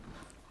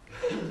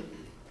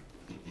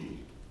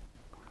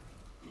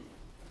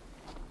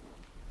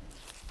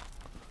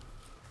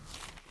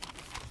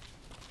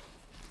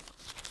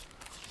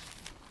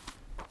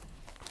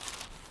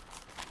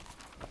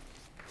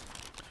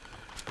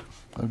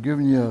I've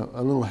given you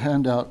a little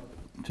handout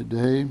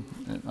today.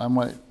 And I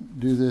might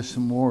do this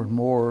more and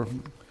more.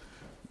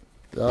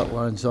 The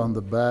outline's on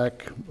the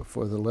back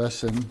for the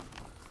lesson.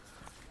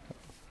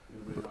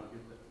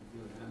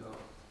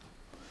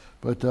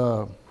 But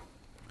I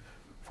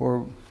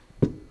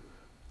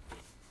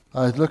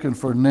was looking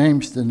for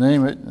names to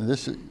name it. And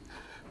this is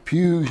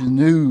Pew's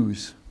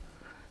News.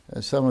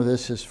 And some of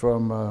this is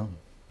from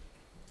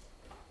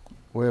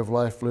Way of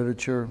Life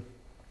literature.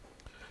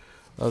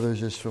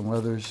 Others is from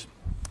others.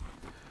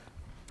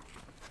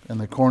 And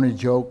the corny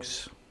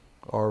jokes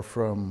are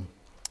from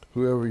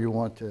whoever you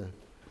want to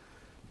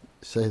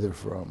say they're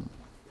from.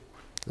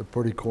 They're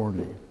pretty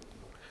corny.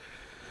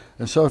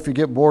 And so if you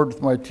get bored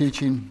with my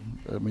teaching,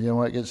 you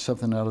might get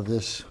something out of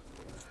this.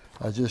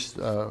 I just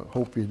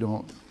hope you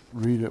don't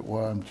read it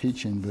while I'm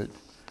teaching, but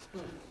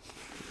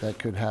that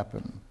could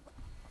happen.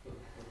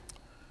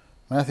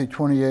 Matthew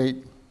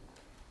 28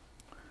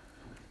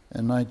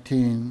 and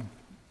 19,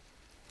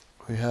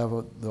 we have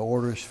the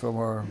orders from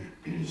our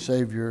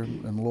Savior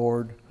and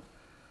Lord.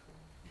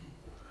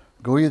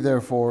 Go ye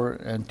therefore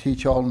and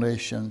teach all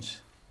nations,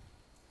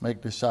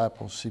 make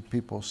disciples, see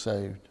people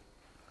saved,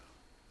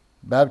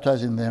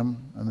 baptizing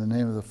them in the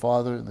name of the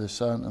Father, the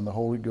Son, and the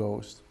Holy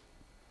Ghost,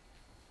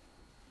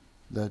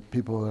 that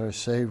people that are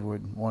saved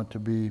would want to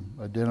be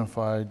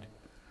identified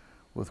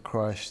with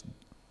Christ's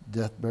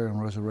death, burial,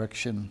 and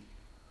resurrection,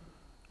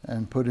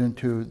 and put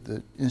into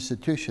the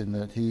institution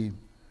that he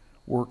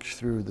works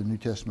through the New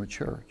Testament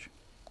church.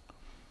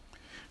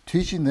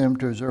 Teaching them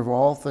to observe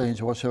all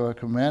things whatsoever I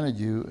commanded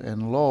you,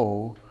 and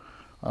lo,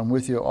 I'm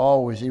with you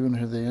always, even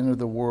to the end of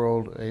the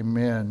world.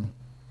 Amen.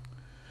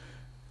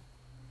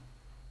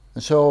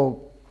 And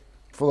so,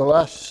 for the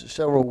last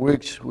several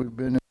weeks, we've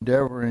been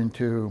endeavoring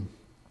to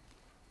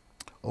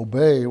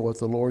obey what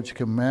the Lord's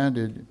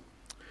commanded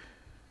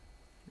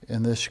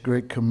in this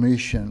great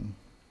commission.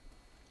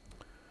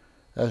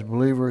 As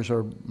believers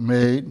are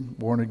made,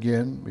 born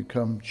again,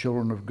 become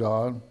children of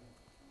God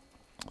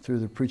through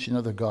the preaching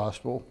of the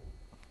gospel,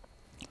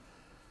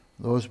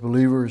 those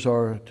believers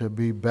are to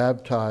be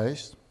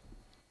baptized,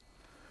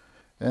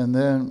 and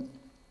then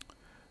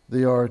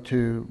they are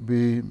to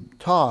be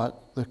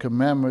taught the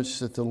commandments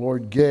that the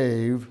Lord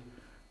gave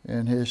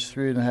in his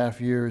 3.5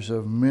 years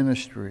of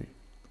ministry.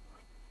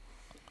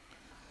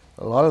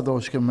 A lot of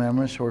those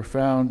commandments were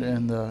found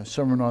in the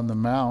Sermon on the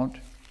Mount.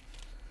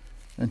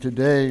 And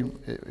today,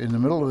 in the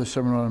middle of the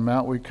Sermon on the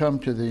Mount, we come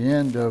to the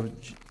end of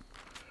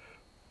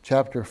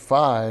chapter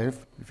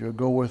 5, if you'll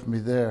go with me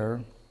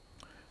there.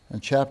 In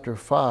chapter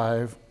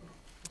 5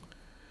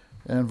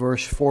 and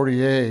verse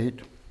 48,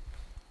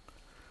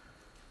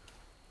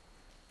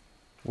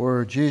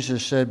 where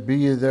Jesus said, Be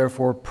ye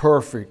therefore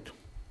perfect,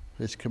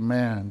 his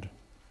command,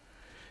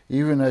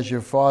 even as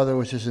your Father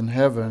which is in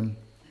heaven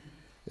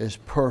is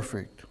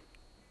perfect.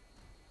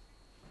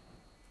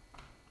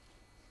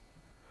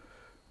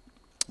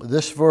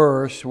 This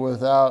verse,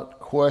 without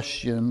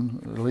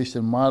question, at least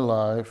in my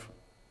life,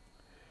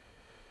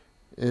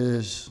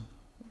 is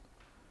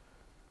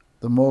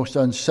the most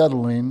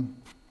unsettling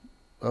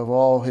of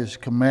all his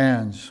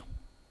commands.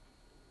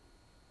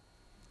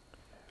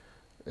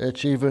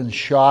 It's even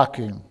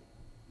shocking.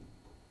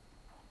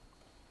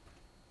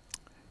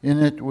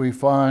 In it we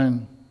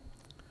find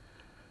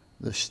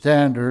the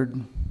standard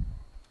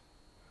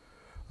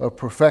of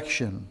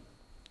perfection.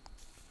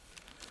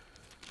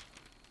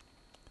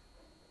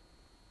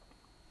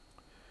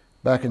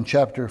 Back in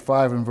chapter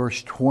 5 and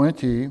verse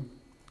 20,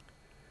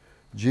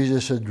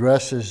 Jesus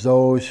addresses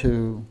those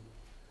who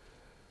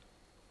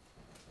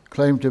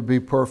claim to be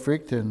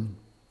perfect and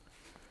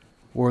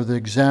were the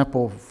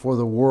example for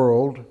the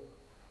world.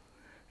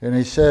 And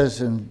he says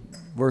in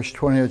verse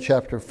 20 of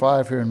chapter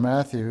 5 here in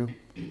Matthew,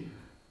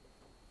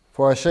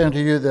 For I say unto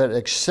you that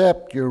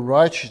except your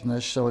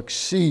righteousness shall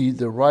exceed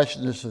the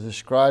righteousness of the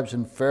scribes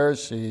and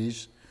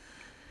Pharisees,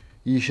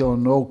 ye shall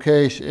in no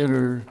case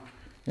enter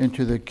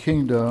into the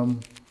kingdom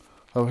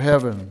of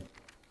heaven.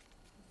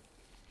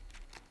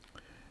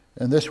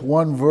 And this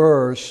one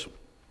verse,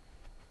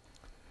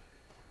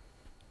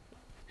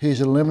 he's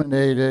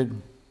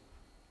eliminated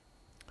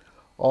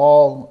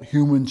all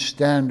human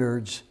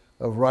standards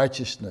of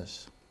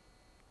righteousness.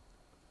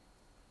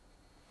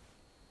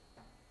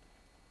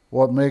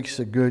 What makes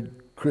a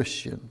good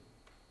Christian?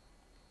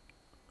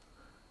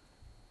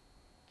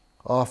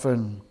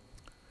 Often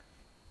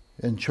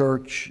in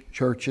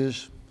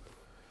churches,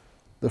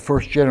 the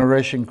first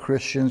generation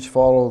Christians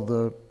follow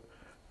the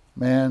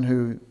man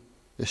who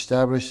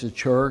established the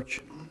church.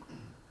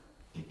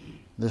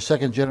 The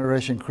second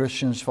generation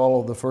Christians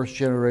follow the first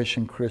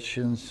generation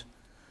Christians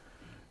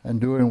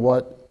and doing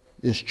what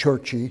is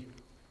churchy.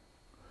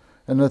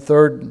 And the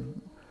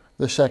third,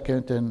 the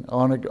second, and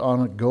on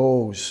it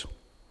goes.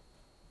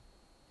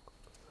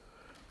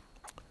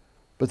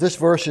 But this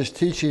verse is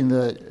teaching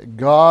that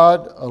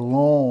God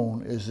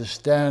alone is the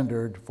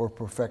standard for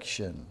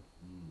perfection.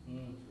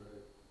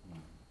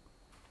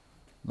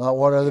 Not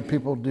what other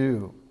people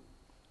do.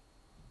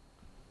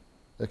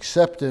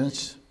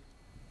 Acceptance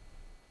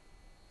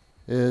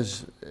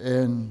is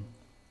in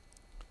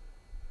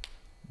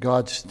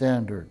God's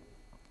standard.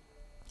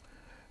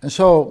 And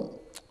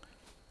so,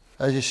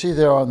 as you see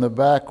there on the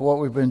back, what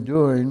we've been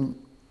doing,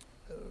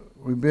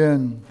 we've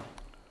been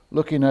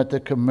looking at the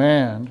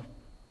command.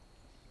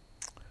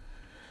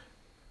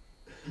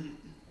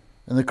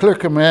 And the clear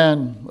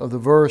command of the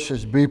verse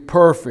is be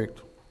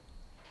perfect.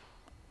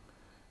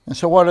 And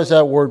so what does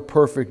that word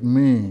perfect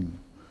mean?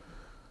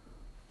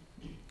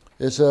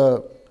 It's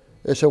a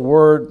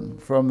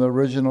word from the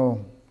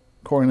original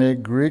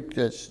Koine Greek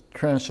that's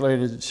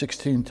translated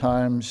 16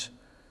 times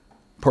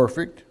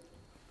perfect.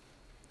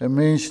 It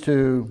means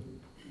to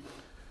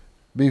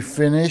be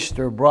finished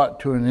or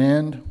brought to an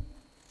end.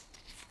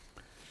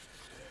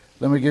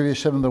 Let me give you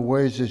some of the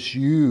ways it's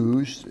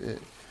used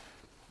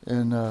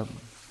in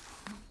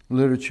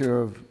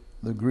literature of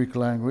the Greek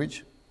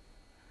language.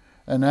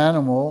 An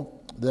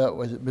animal that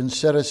was been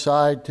set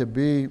aside to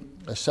be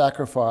a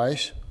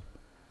sacrifice,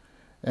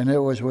 and it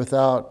was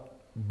without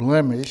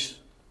blemish,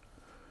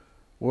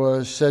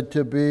 was said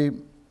to be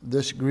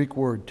this Greek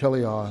word,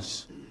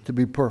 teleos, to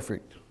be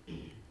perfect.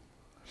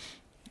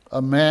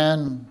 A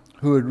man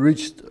who had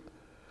reached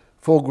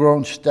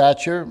full-grown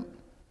stature,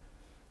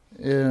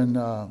 in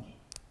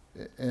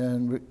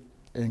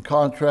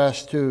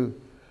contrast to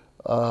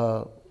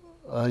a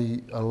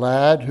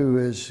lad who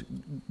is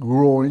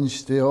growing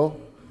still,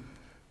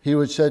 he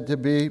was said to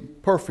be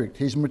perfect.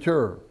 He's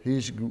mature.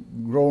 He's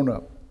grown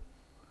up.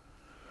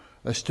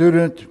 A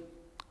student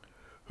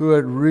who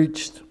had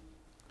reached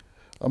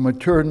a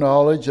mature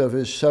knowledge of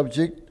his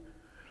subject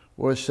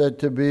was said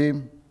to be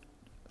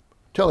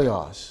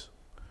teleos,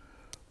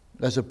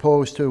 as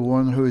opposed to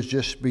one who is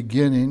just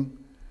beginning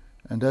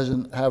and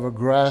doesn't have a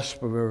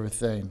grasp of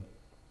everything.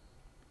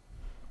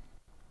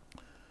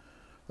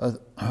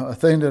 A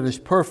thing that is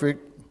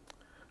perfect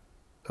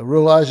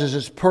realizes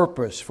its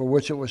purpose for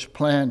which it was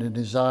planned and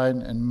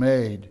designed and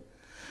made.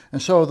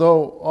 And so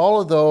though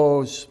all of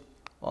those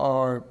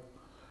are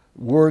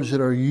words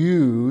that are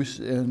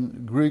used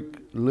in Greek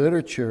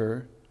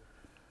literature,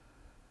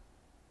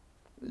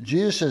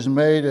 Jesus has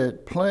made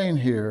it plain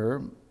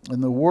here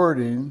in the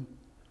wording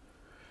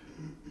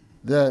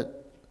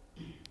that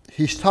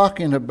he's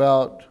talking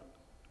about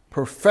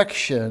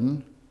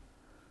perfection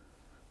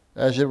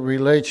as it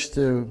relates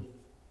to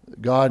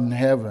God in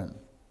heaven.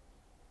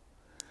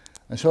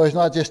 And so he's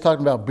not just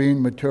talking about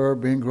being mature,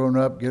 being grown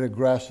up, get a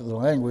grasp of the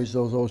language,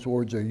 though those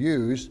words are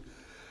used,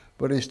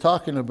 but he's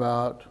talking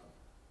about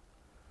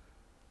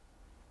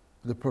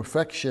the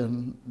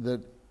perfection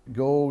that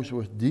goes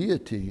with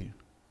deity.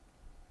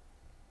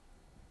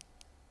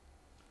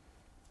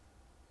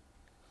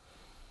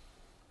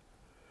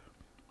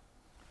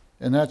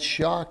 And that's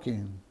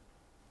shocking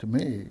to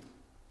me.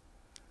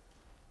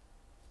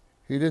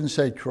 He didn't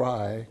say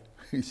try,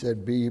 he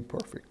said be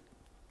perfect.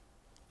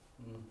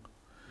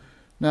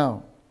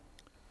 Now,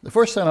 the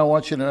first thing I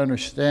want you to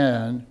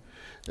understand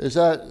is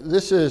that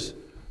this is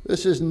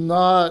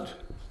not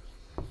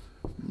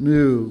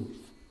new.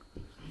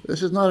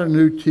 This is not a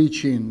new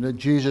teaching that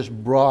Jesus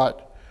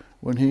brought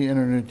when he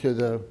entered into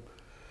the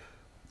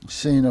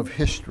scene of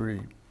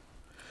history.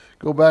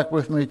 Go back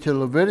with me to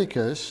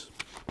Leviticus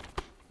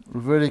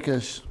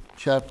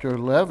chapter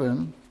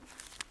 11.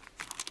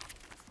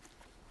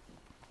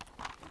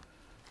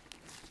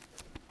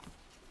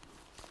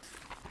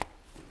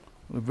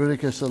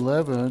 Leviticus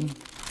 11,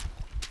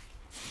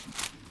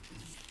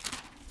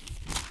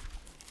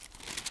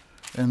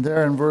 and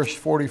there in verse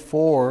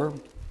 44,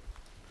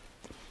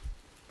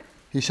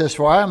 he says,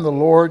 "For I am the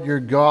Lord your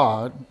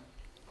God.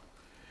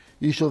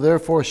 Ye shall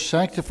therefore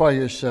sanctify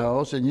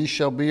yourselves, and ye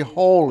shall be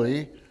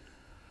holy,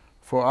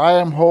 for I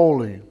am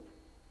holy.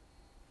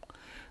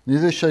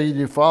 Neither shall ye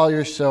defile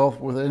yourself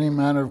with any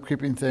manner of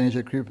creeping things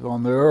that creep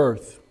on the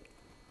earth."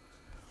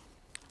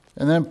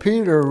 And then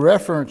Peter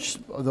referenced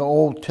the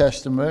Old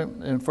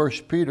Testament in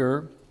 1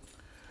 Peter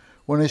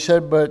when he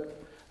said,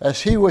 "But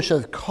as he which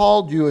hath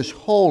called you is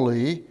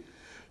holy,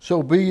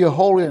 so be ye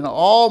holy in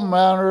all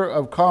manner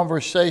of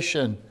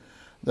conversation."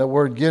 That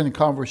word again,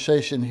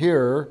 conversation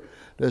here,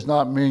 does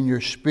not mean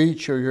your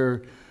speech or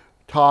your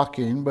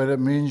talking, but it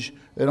means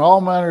in all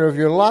manner of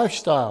your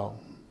lifestyle.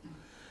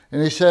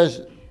 And he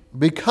says,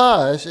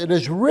 "Because it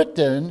is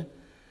written,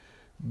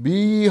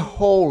 be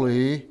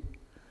holy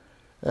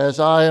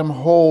as I am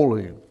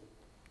holy."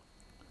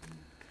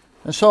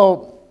 And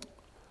so,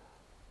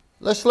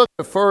 let's look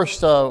at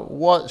first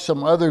what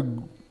some other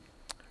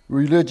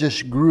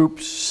religious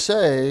groups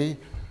say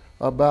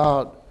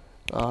about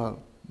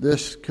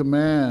this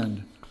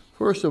command.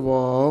 First of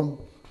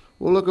all,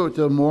 we'll look at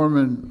the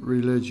Mormon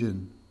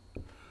religion.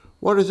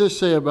 What does this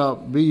say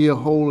about be ye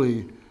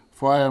holy,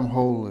 for I am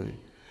holy?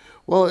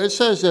 Well, it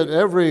says that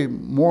every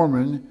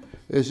Mormon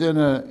is in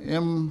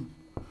an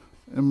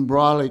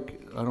embryonic,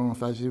 I don't know if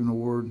that's even a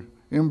word,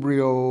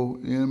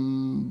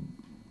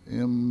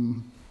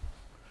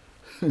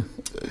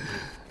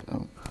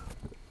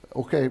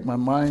 okay, my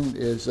mind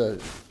is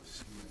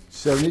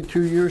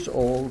 72 years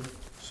old,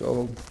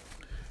 so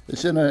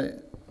it's in a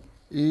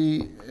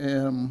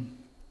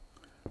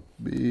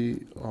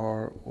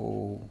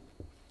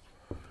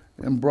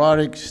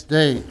embryonic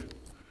state,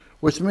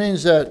 which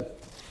means that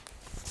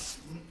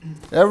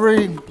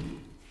every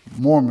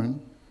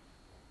Mormon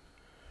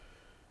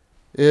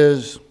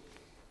is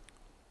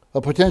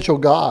a potential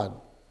God,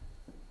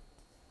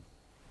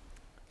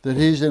 that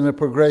he's in a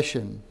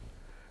progression.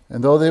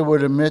 And though they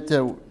would admit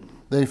that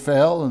they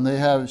fail and they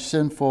have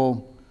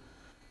sinful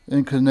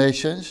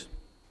inclinations,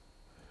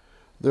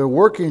 they're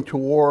working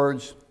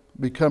towards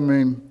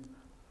becoming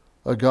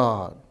a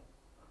God.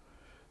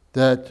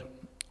 That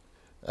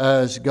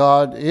as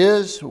God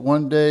is,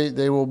 one day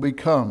they will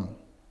become.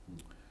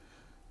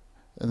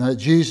 And that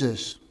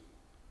Jesus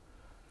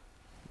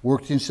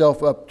worked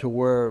himself up to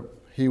where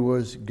he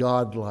was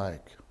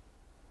God-like.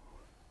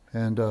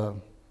 And the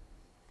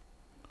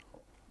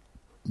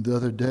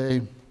other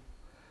day,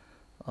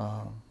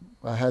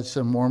 I had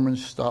some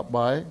Mormons stop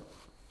by,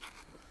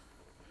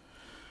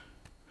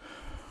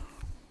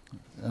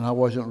 and I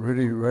wasn't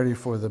really ready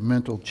for the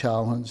mental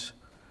challenge.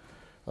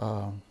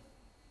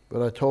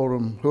 But I told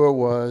them who it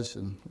was,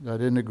 and I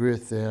didn't agree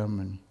with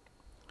them,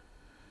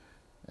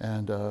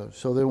 and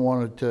so they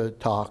wanted to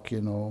talk,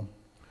 And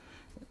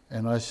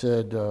I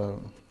said,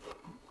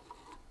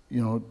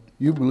 you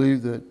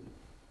believe that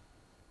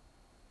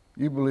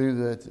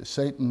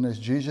Satan is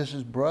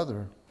Jesus'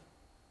 brother.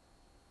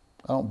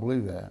 I don't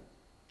believe that.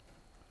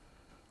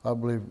 I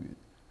believe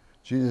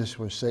Jesus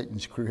was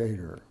Satan's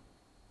creator.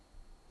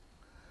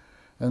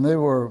 And they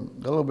were a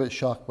little bit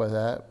shocked by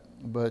that,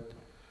 but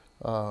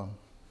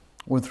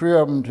when three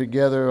of them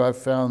together, I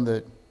found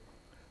that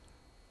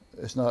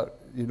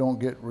you don't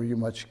get really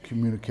much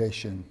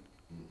communication.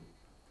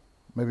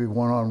 Maybe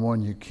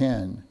one-on-one you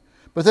can.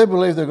 But they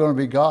believe they're going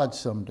to be God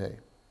someday.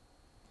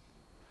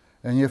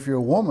 And if you're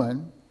a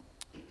woman,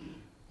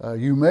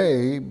 you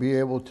may be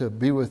able to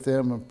be with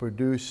them and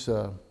produce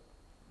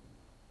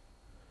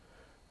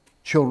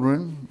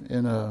children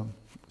in a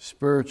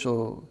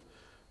spiritual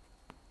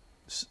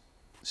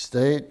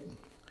state.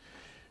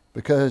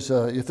 Because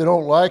if they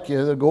don't like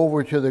you, they'll go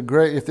over to the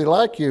grave. If they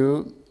like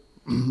you,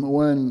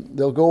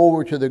 they'll go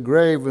over to the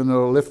grave and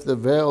they'll lift the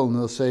veil and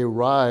they'll say,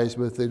 rise.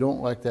 But if they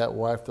don't like that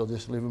wife, they'll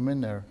just leave them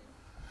in there.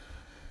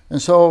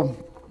 And so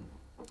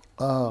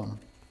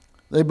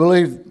they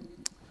believe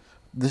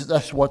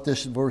that's what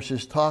this verse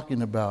is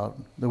talking about,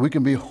 that we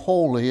can be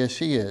holy as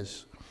he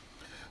is.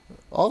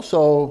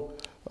 Also,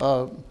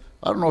 I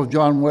don't know if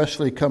John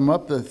Wesley come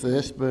up with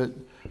this, but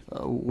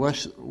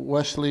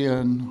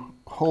Wesleyan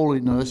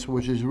holiness,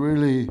 which is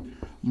really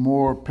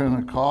more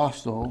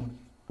Pentecostal,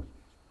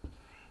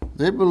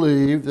 they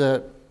believe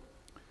that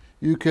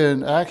you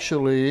can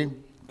actually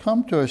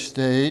come to a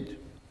state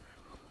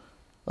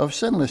of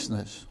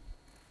sinlessness.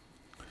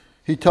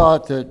 He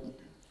taught that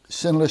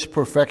sinless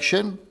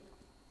perfection,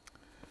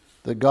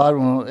 that God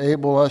will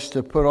enable us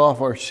to put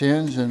off our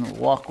sins and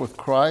walk with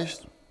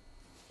Christ.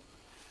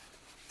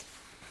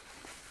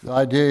 The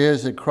idea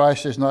is that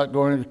Christ is not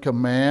going to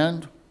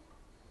command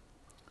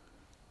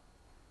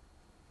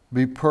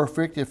be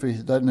perfect if he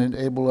doesn't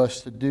enable us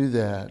to do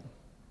that.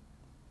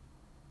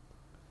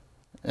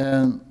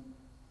 And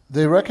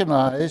they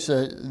recognize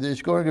that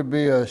there's going to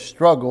be a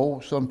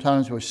struggle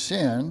sometimes with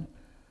sin,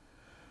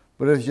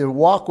 but as you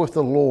walk with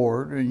the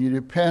Lord and you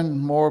depend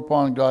more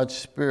upon God's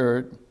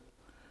Spirit,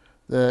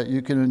 that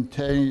you can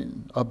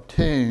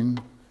obtain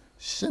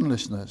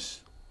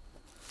sinlessness.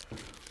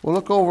 We'll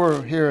look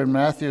over here in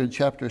Matthew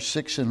chapter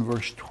 6 and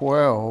verse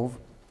 12.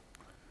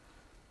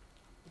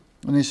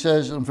 And he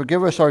says, and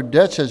forgive us our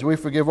debts as we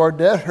forgive our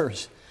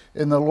debtors.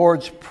 In the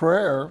Lord's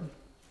Prayer,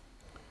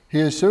 he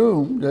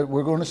assumed that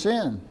we're going to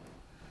sin.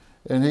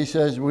 And he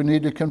says we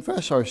need to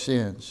confess our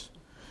sins.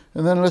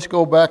 And then let's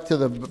go back to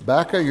the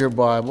back of your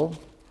Bible,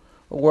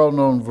 a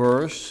well-known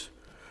verse,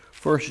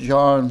 1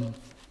 John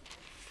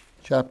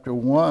chapter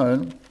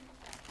 1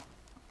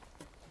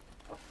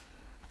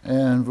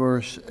 and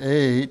verse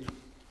 8.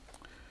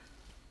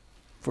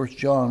 1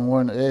 John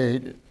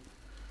 1:8.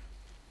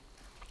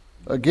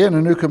 Again,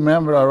 a new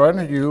commandment I write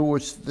unto you,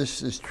 which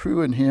this is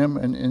true in him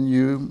and in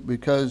you,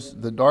 because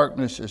the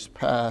darkness is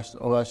past.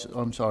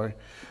 I'm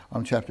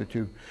chapter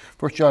 2.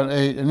 1 John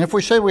 8. And if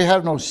we say we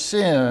have no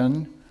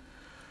sin,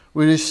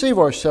 we deceive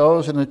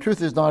ourselves, and the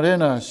truth is not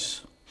in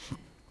us.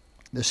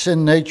 The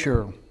sin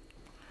nature.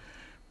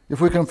 If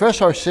we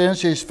confess our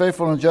sins, he is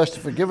faithful and just to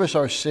forgive us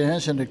our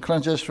sins and to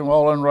cleanse us from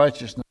all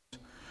unrighteousness.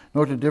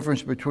 Note the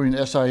difference between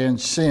sin,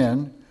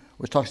 sin,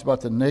 which talks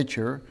about the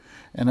nature,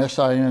 and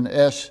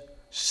sins,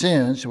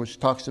 sins, which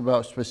talks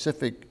about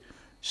specific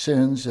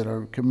sins that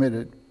are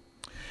committed.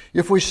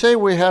 If we say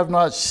we have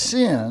not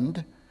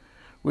sinned,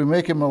 we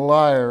make him a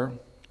liar,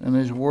 and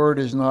his word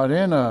is not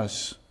in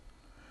us.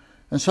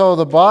 And so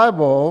the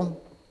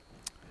Bible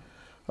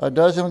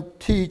doesn't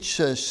teach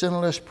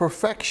sinless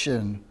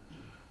perfection,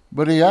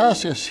 but he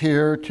asks us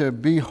here to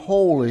be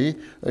holy.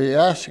 He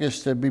asks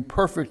us to be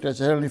perfect as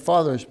the Heavenly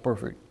Father is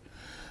perfect.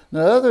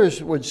 Now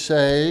others would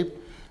say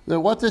that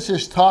what this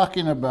is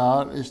talking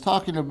about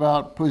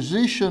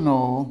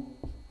positional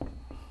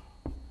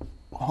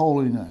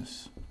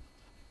holiness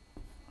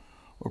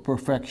or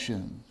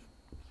perfection.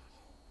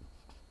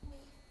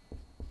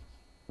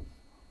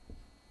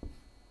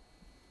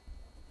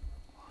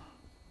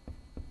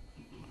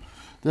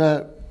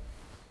 that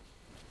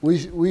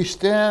we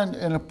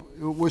stand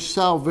with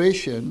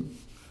salvation,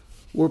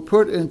 we're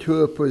put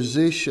into a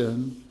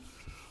position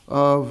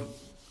of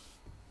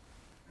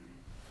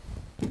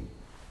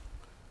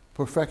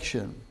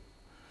perfection.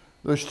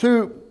 There's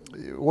two,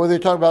 whether you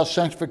talk about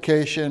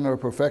sanctification or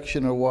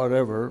perfection or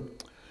whatever,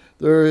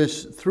 there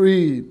is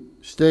three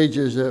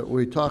stages that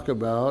we talk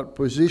about.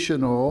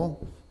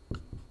 Positional,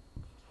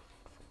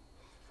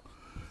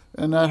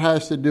 and that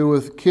has to do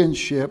with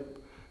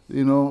kinship.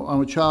 You know,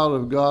 I'm a child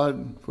of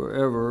God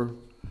forever,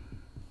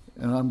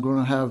 and I'm going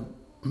to have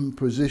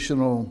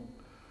positional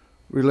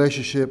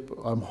relationship.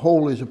 I'm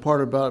holy, is a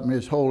part about me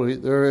is holy.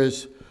 There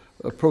is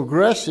a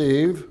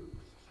progressive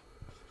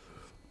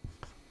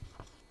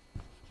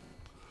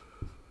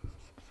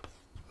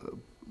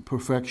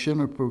perfection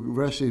or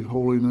progressive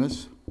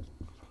holiness.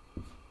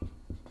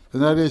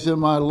 And that is, in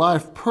my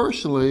life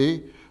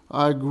personally,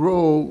 I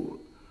grow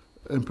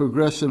and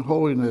progress in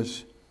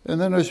holiness. And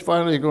then there's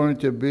finally going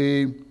to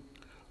be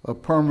a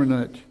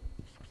permanent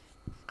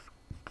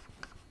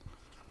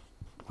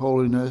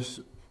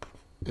holiness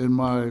in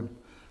my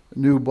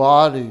new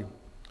body.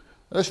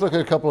 Let's look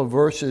at a couple of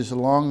verses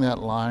along that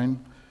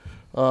line.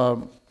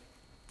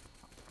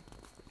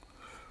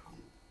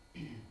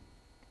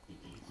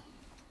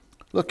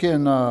 Look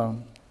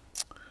in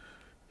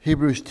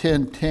Hebrews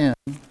 10:10.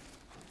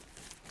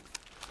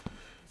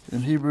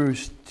 In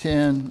Hebrews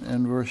 10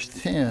 and verse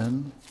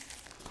 10,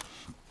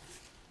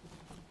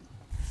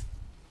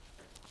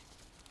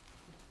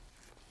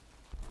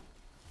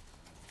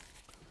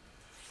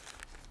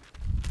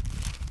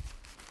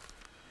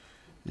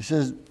 he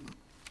says,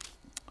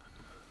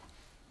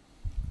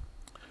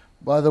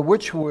 by the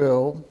which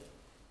will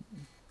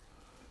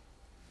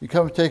you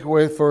come to take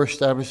away first,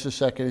 establish the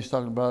second. He's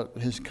talking about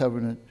his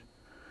covenant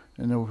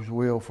and his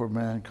will for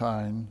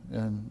mankind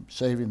and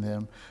saving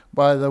them.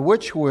 By the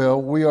which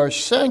will we are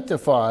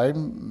sanctified,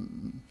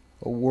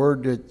 a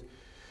word that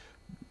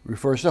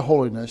refers to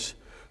holiness,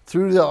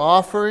 through the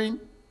offering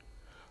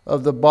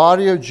of the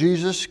body of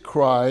Jesus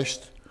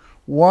Christ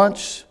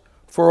once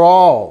for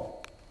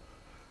all.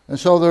 And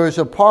so there is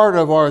a part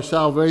of our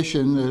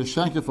salvation that is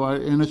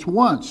sanctified, and it's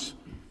once.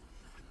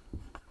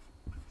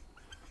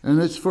 And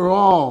it's for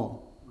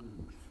all.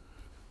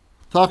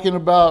 Talking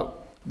about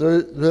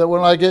that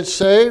when I get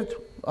saved,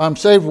 I'm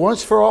saved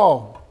once for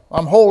all.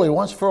 I'm holy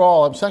once for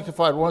all. I'm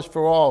sanctified once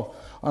for all.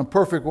 I'm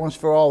perfect once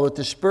for all. That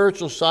the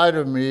spiritual side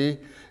of me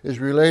is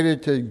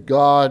related to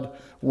God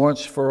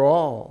once for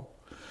all.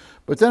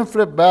 But then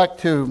flip back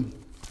to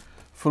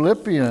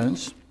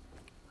Philippians.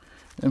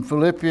 In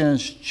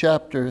Philippians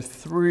chapter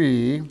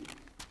 3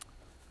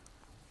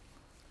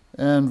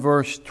 and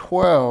verse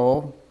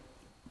 12,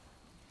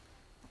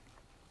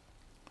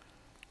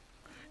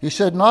 he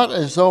said, not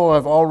as though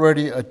I've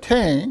already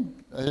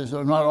attained, as though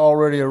I'm not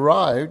already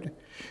arrived,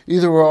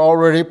 either we're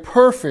already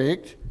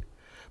perfect,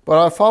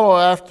 but I follow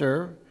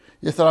after,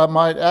 if that I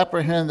might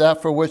apprehend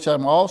that for which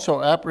I'm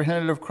also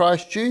apprehended of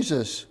Christ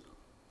Jesus.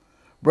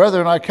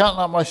 Brethren, I count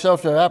not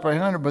myself to have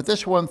apprehended, but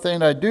this one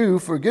thing I do,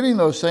 forgetting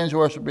those things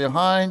which are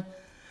behind,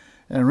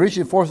 and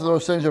reaching forth to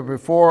those things that are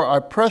before, I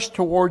press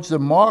towards the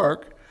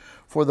mark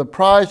for the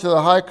prize of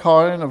the high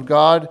calling of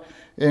God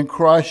in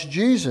Christ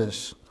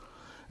Jesus.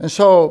 And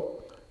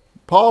so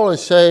Paul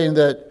is saying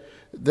that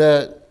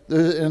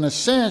in a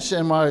sense,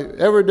 in my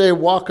everyday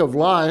walk of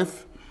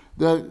life,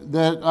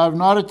 that I've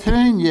not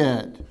attained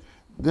yet,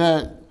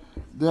 that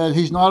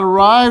he's not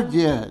arrived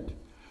yet,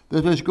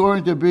 that there's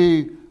going to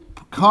be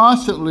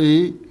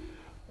constantly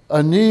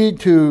a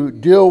need to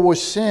deal with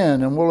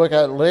sin. And we'll look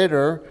at it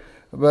later,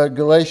 but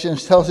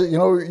Galatians tells us, you're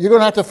going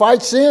to have to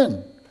fight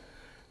sin.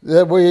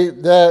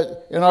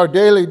 That in our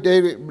daily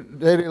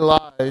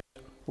lives,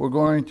 we're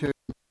going to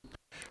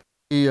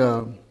be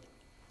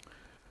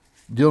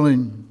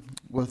dealing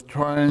with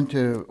trying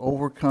to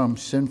overcome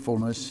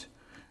sinfulness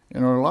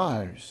in our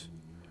lives.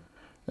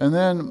 And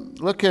then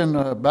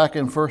looking back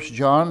in 1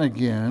 John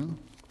again,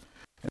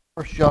 in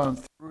 1 John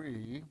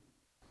 3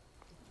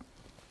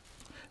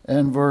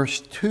 and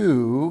verse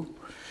 2,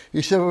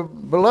 he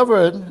said,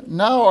 beloved,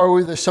 now are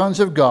we the sons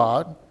of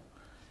God.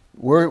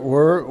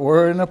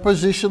 We're in a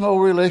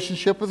positional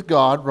relationship with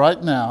God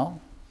right now.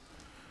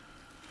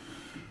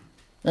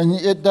 And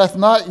it doth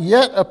not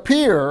yet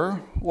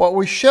appear what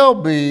we shall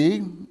be,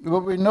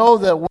 but we know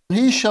that when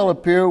he shall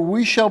appear,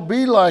 we shall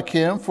be like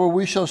him, for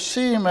we shall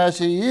see him as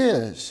he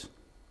is.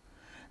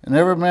 And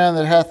every man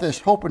that hath this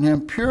hope in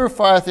him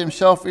purifieth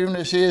himself even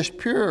as he is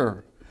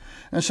pure.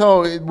 And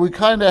so we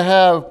kind of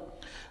have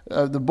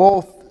the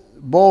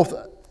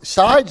both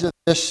sides of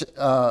this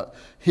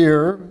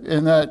here,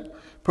 in that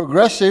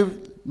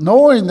progressive,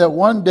 knowing that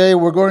one day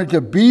we're going to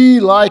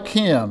be like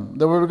him,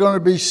 that we're going to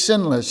be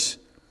sinless.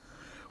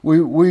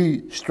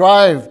 We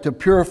strive to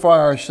purify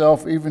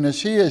ourselves even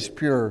as he is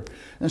pure.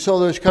 And so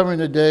there's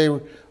coming a day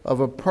of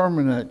a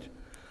permanent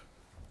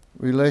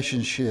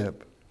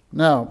relationship.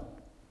 Now,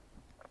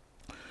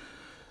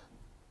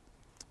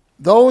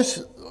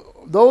 those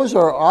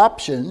are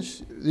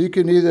options. You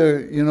can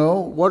either,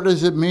 what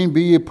does it mean,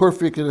 be ye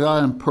perfect as I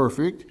am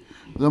perfect?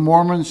 The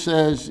Mormon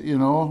says,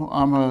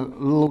 I'm a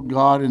little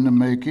God in the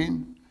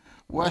making.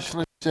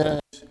 Wesley says,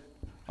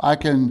 I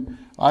can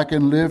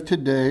live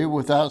today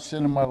without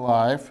sin in my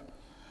life.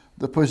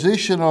 The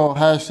positional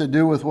has to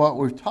do with what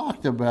we've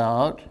talked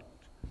about.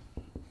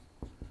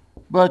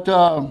 But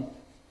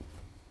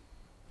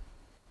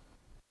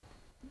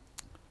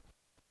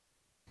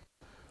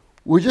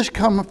we just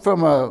come in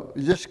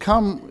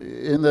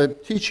the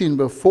teaching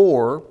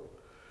before,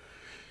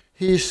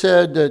 he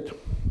said that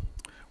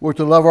we're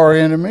to love our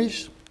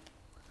enemies.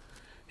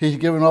 He's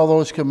given all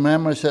those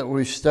commandments that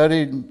we've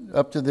studied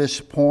up to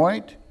this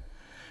point.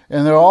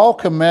 And they're all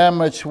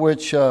commandments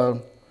which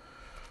are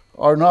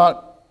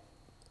not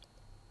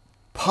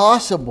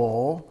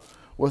possible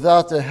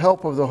without the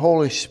help of the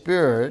Holy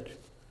Spirit.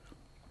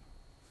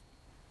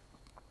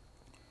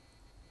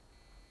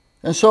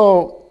 And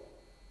so,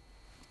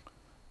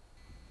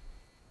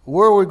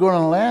 where are we going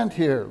to land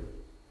here?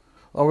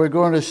 Are we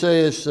going to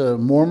say it's a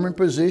Mormon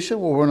position?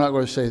 Well, we're not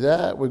going to say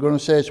that. We're going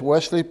to say it's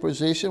Wesley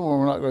position? Well,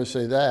 we're not going to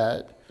say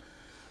that.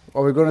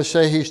 Are we going to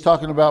say he's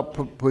talking about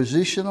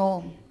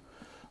positional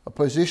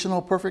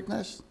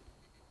perfectness?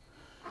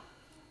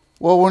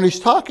 Well, when he's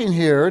talking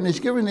here and he's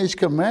giving these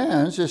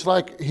commands, it's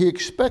like he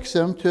expects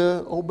them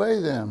to obey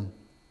them,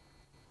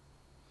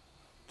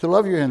 to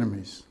love your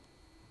enemies.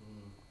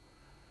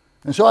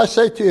 And so I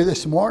say to you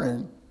this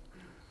morning,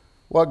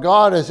 what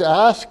God is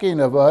asking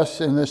of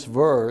us in this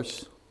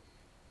verse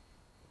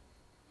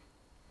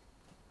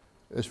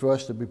is for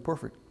us to be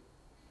perfect.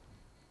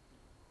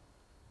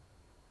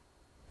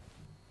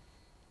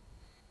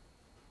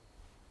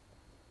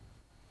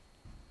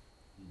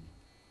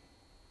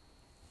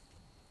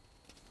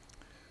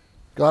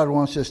 God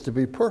wants us to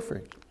be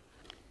perfect.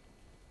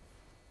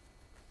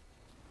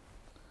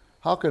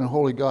 How can a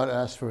holy God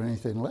ask for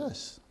anything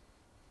less?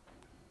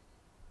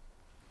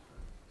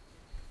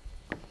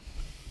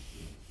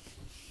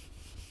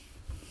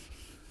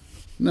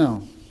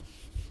 Now,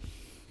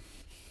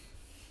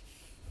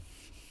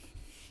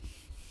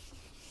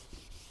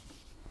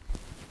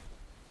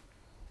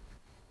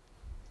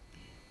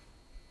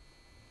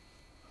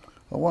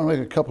 I want to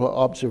make a couple of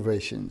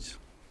observations.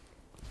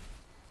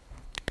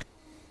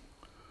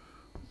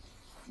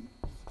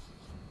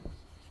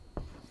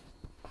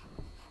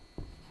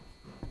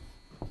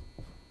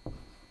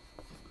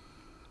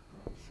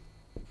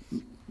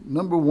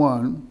 Number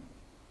one,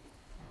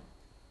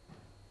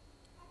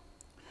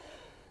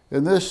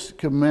 in this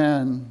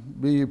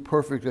command, be ye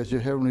perfect as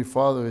your heavenly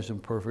Father is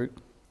perfect.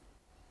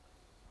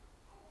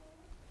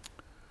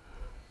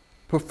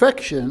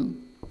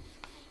 Perfection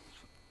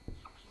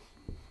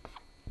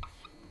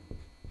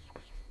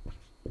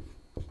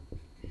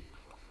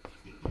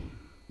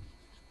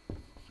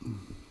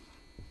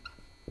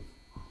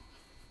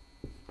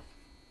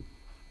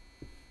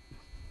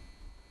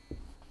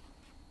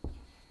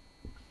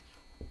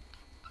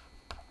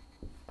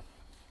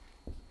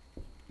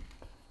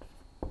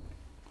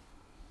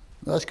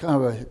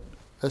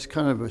That's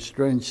kind of a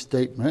strange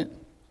statement.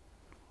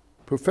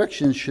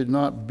 Perfection should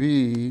not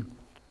be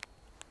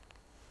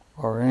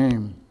our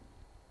aim.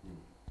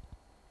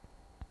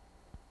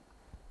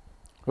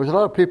 There's a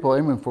lot of people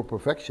aiming for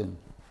perfection.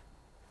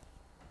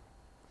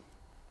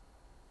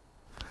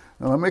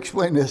 Now let me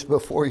explain this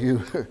before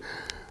you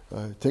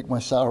take my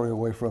salary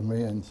away from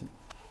me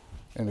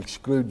and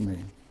exclude me.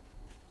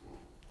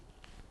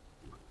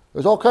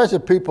 There's all kinds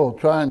of people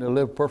trying to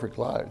live perfect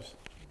lives.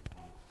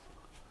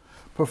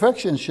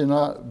 Perfection should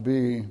not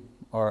be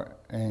our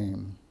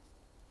aim.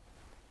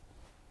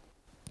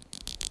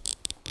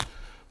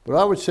 But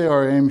I would say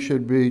our aim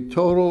should be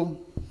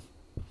total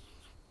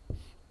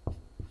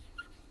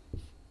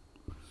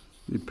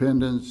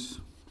dependence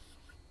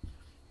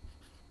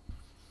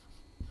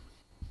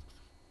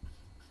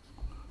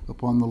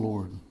upon the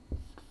Lord.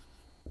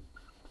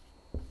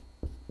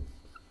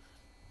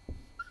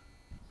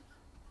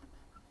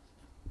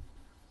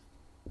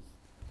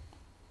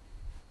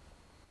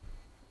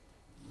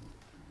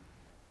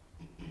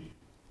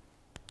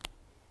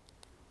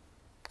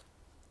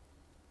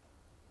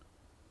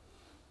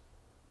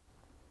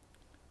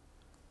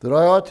 That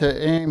I ought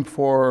to aim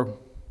for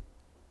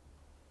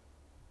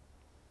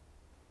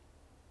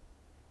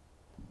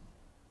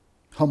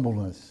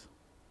humbleness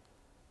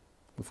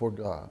before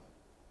God,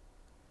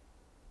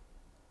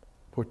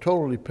 for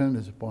total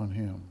dependence upon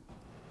Him,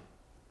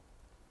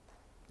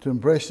 to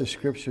embrace the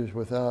Scriptures.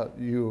 Without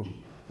you,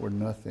 we're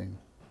nothing.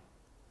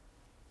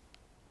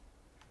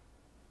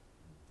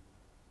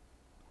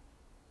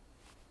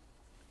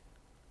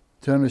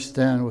 To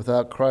understand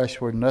without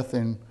Christ we're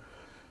nothing,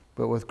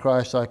 but with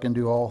Christ I can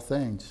do all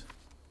things.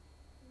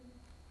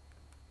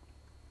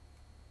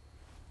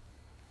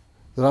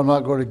 That I'm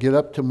not going to get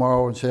up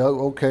tomorrow and say,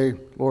 oh, okay,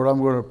 Lord, I'm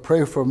going to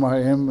pray for my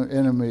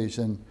enemies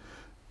and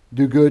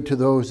do good to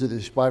those that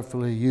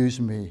despitefully use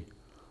me.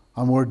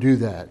 I'm going to do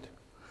that.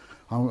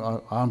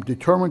 I'm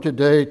determined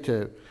today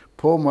to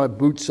pull my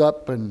boots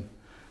up and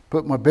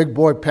put my big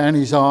boy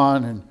panties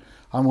on, and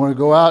I'm going to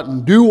go out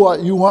and do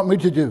what you want me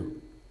to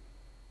do.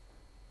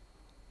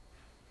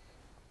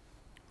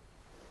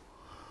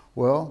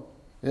 Well,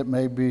 It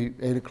may be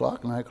 8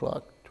 o'clock, 9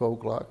 o'clock, 12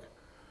 o'clock.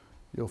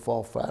 You'll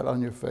fall flat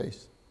on your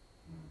face.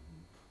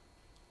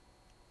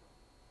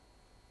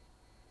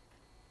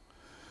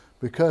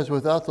 Because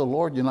without the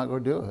Lord, you're not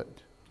going to do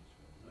it.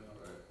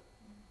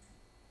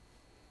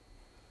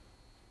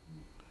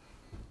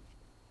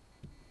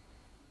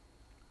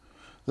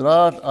 That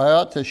I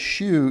ought to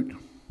shoot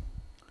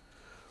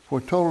for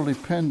total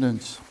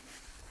dependence.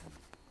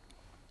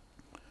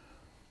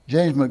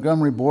 James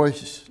Montgomery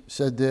Boyce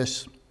said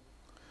this: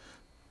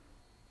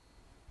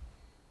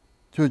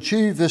 to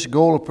achieve this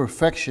goal of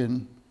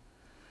perfection,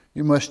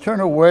 you must turn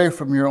away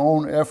from your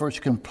own efforts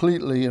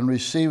completely and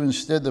receive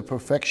instead the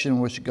perfection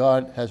which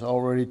God has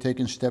already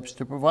taken steps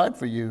to provide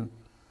for you.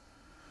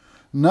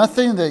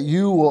 Nothing that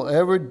you will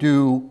ever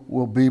do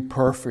will be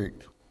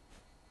perfect.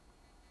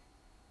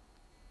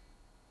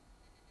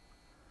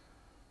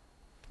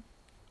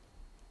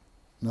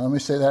 Now let me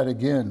say that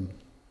again.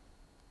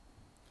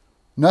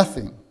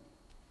 Nothing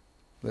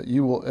that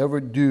you will ever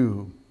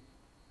do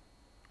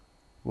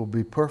will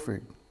be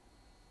perfect.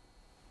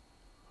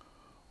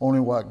 Only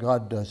what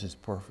God does is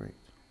perfect.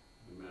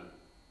 Amen.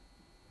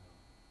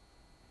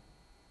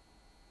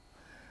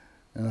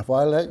 And if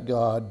I let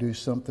God do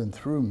something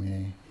through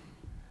me,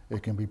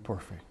 it can be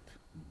perfect.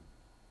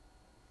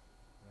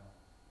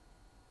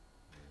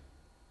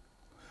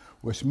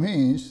 Which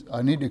means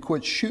I need to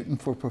quit shooting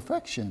for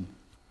perfection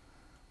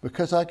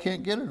because I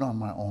can't get it on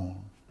my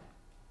own.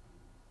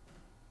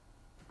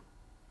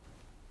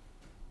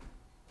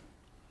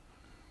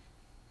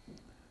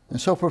 And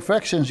so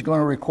perfection is going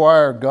to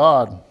require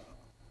God.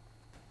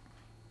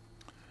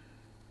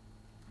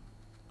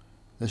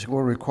 It's going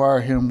to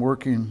require Him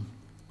working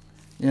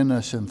in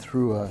us and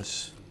through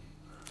us.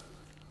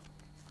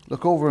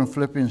 Look over in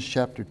Philippians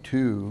chapter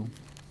 2.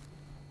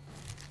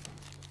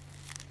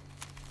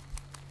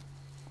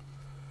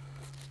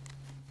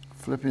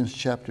 Philippians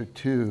chapter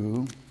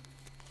 2.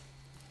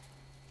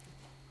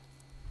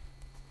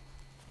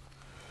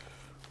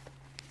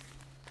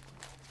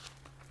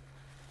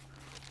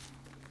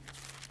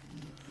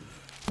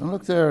 And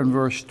look there in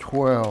verse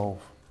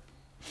 12.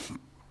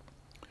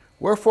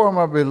 Wherefore,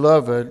 my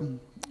beloved,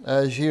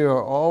 as ye have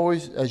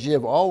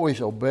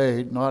always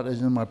obeyed, not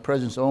as in my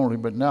presence only,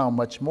 but now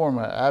much more in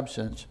my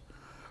absence,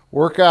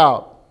 work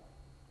out,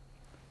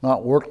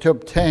 not work to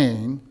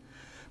obtain,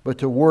 but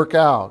to work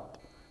out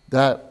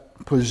that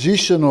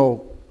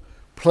positional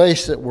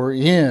place that we're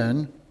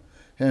in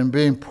and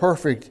being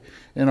perfect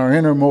in our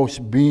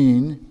innermost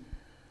being,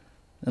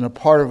 and a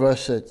part of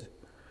us that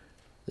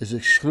is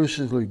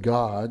exclusively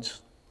God's.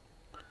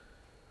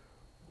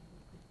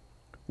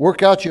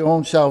 Work out your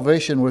own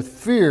salvation with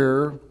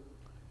fear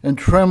and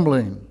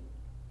trembling.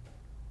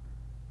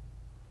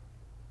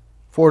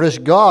 For it is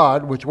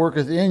God which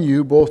worketh in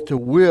you both to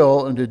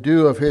will and to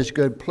do of His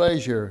good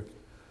pleasure.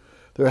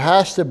 There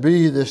has to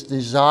be this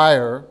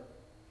desire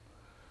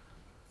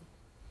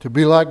to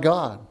be like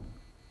God.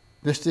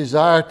 This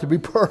desire to be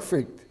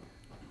perfect.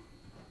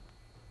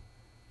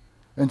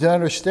 And to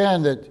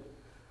understand that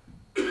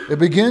it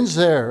begins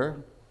there.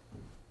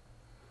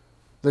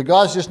 That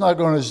God's just not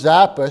going to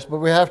zap us, but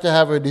we have to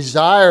have a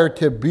desire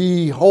to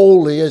be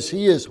holy as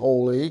He is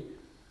holy.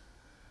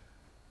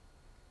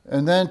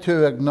 And then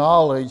to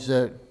acknowledge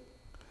that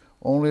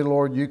only,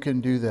 Lord, you can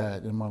do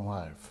that in my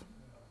life.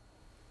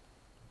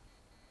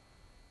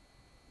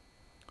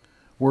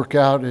 Work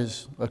out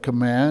is a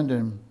command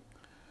and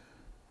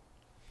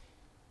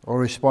or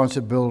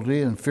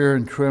responsibility, and fear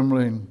and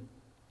trembling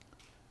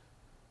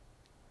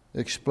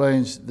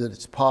explains that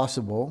it's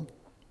possible.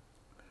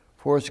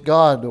 For it's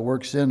God that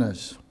works in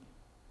us,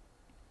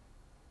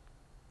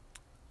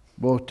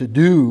 both to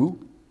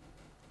do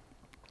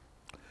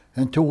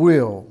and to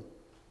will.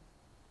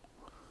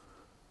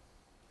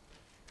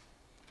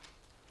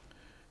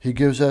 He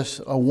gives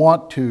us a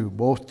want to,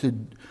 both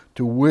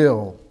to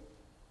will,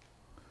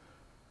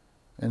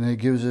 and He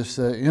gives us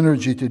the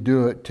energy to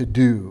do it, to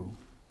do.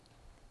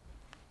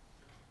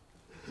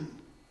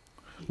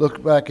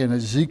 Look back in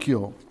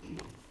Ezekiel.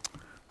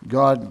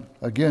 God,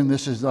 again,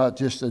 this is not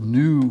just a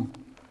new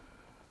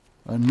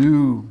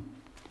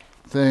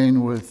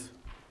thing with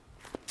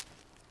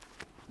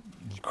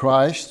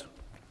Christ,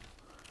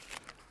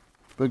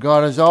 but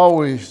God has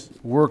always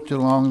worked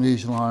along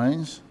these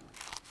lines.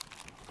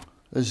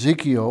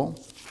 Ezekiel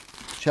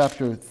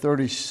chapter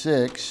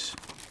 36.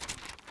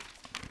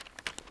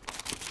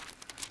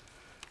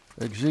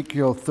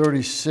 Ezekiel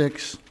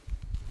 36.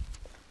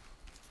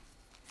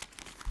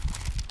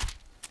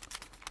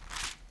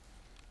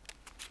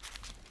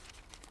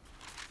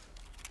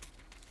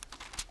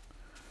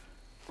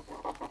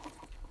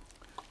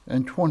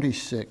 And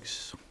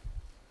 26.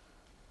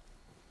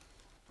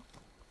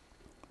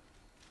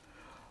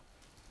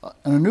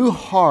 And a new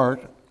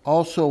heart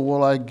also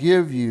will I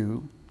give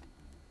you,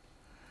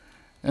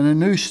 and a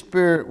new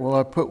spirit will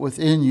I put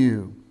within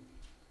you.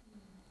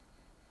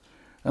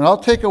 And I'll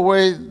take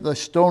away the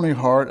stony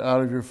heart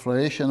out of your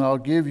flesh, and I'll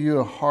give you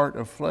a heart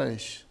of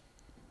flesh.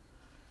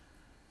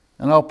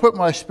 And I'll put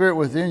my spirit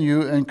within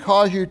you, and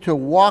cause you to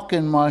walk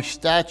in my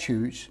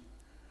statutes,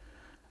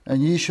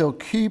 and ye shall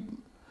keep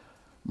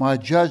my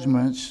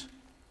judgments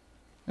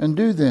and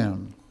do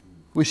them.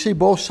 We see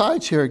both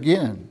sides here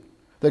again.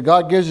 That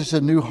God gives us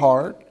a new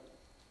heart.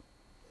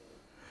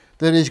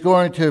 That He's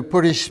going to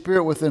put His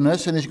Spirit within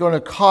us, and He's going to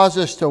cause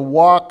us to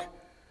walk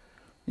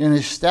in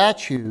His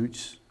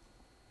statutes.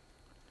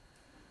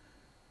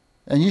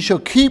 And ye shall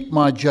keep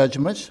my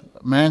judgments,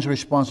 man's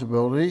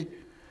responsibility,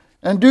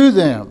 and do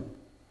them.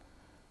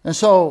 And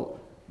so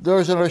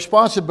there's a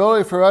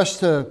responsibility for us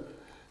to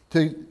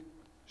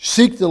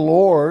seek the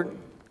Lord,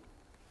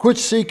 quit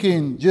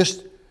seeking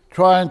just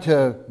trying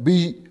to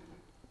be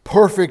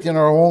perfect in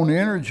our own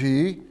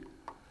energy,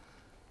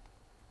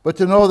 but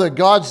to know that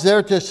God's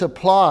there to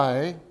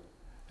supply,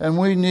 and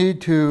we need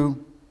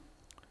to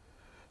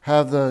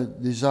have the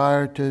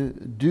desire to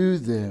do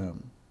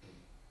them.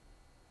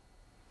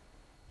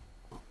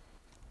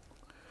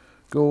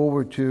 Go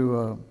over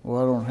to, I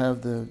don't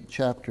have the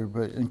chapter,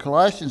 but in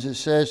Colossians it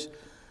says,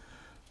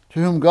 to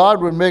whom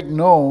God would make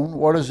known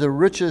what is the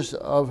riches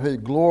of His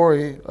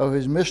glory, of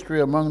His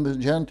mystery among the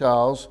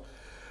Gentiles,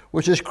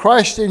 which is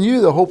Christ in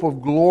you, the hope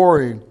of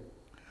glory,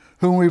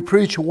 whom we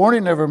preach,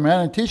 warning every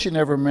man and teaching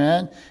every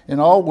man in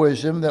all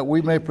wisdom, that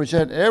we may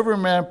present every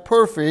man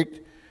perfect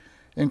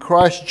in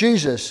Christ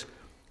Jesus.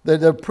 That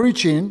they're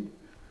preaching,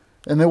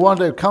 and they want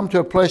to come to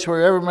a place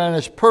where every man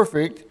is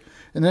perfect.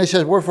 And then he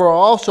says, wherefore I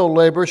also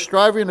labor,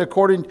 striving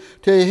according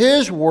to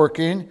His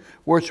working,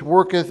 which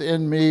worketh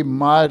in me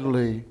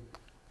mightily.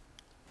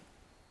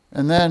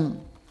 And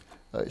then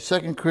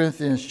 2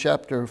 Corinthians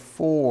chapter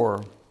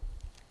 4,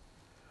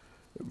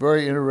 a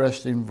very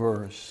interesting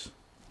verse.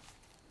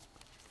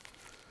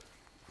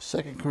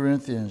 2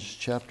 Corinthians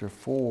chapter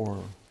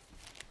 4.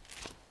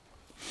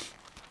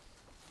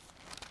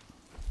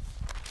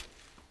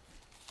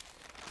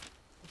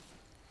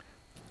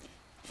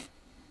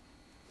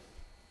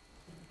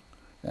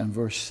 And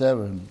verse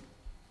 7.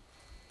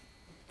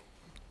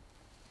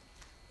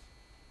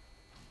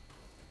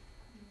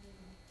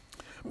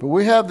 But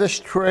we have this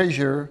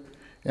treasure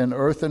in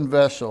earthen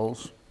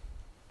vessels,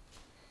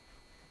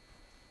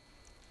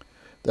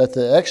 that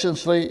the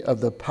excellency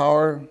of the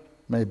power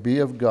may be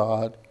of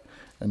God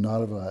and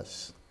not of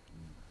us.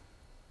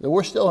 That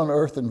we're still in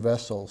earthen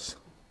vessels.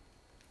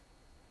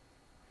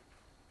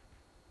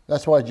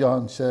 That's why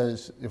John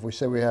says, if we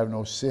say we have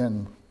no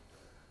sin,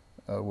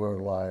 we're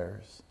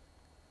liars.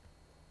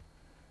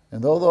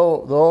 And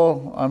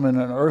though I'm in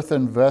an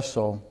earthen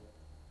vessel,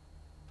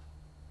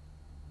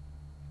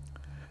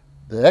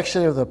 the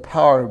excellency of the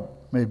power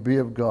may be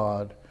of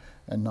God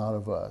and not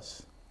of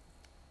us.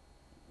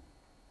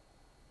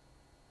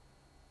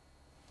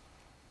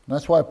 And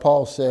that's why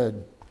Paul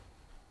said,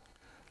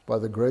 by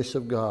the grace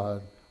of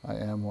God, I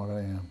am what I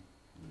am.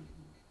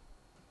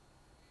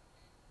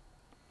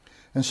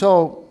 And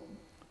so,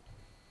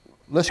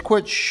 let's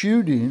quit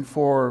shooting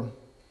for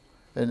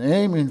and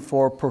aiming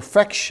for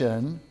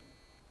perfection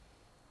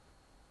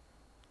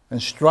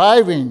and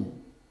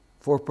striving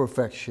for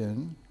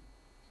perfection,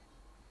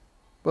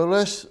 but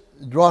let's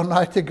draw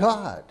nigh to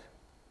God.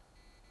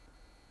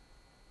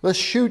 Let's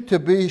shoot to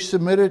be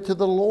submitted to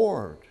the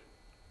Lord.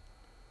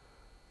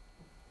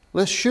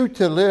 Let's shoot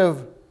to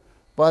live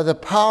by the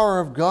power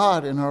of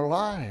God in our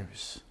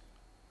lives.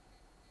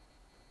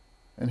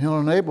 And He'll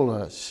enable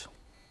us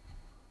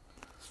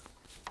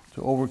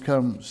to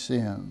overcome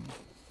sin.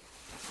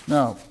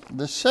 Now,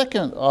 the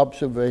second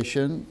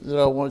observation that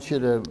I want you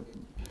to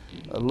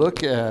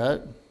look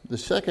at, the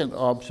second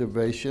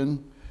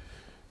observation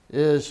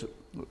is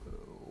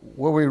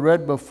what we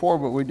read before,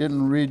 but we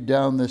didn't read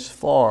down this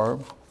far.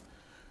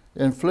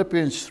 In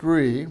Philippians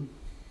 3,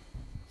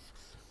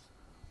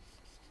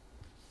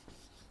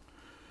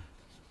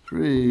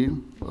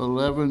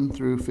 11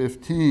 through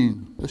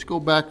 15. Let's go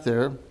back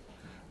there.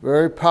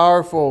 Very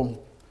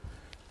powerful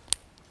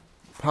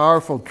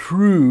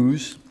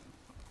truths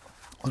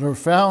that are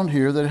found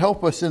here that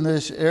help us in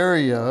this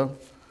area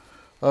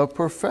of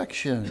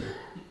perfection.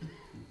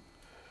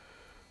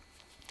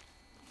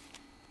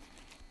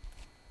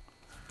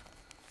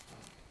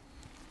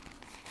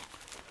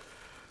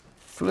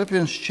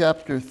 Philippians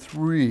chapter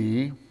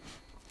 3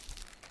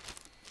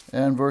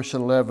 and verse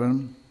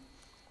 11.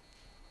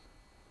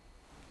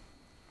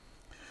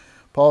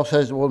 Paul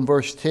says, well, in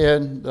verse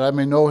 10, that I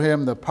may know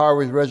Him, the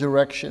power of His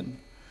resurrection,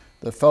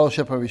 the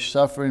fellowship of His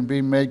suffering,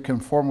 being made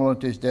conformable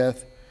unto His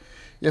death,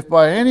 if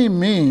by any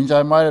means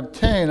I might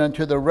obtain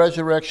unto the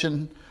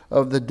resurrection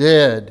of the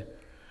dead.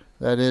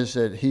 That is,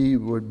 that He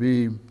would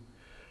be in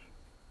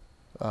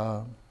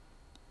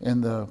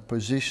the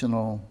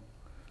positional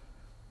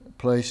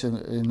place,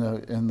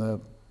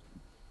 in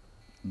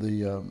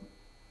the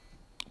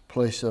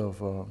place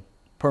of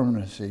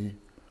permanency,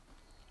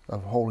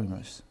 of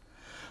holiness.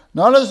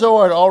 Not as though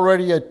I'd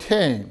already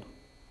attained.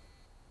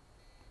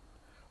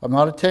 I'm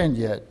not attained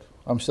yet.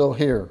 I'm still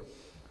here.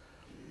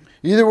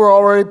 Either we're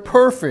already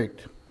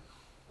perfect.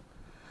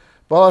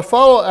 But I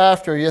follow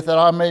after, yet that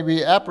I may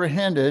be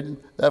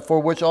apprehended, that for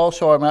which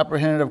also I'm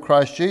apprehended of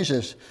Christ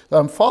Jesus.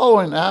 I'm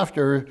following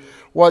after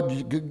what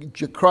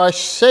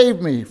Christ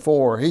saved me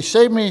for. He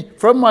saved me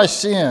from my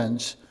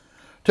sins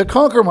to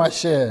conquer my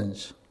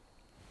sins.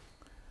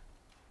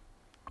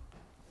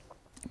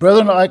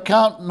 Brethren, I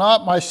count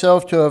not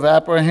myself to have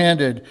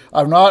apprehended.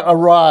 I've not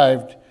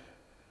arrived.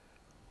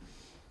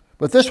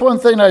 But this one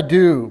thing I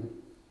do,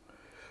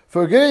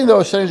 forgetting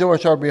those things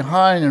which are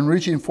behind and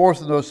reaching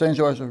forth in those things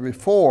which are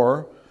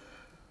before,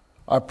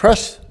 I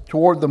press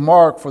toward the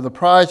mark for the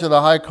prize of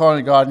the high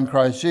calling of God in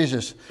Christ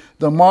Jesus.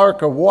 The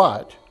mark of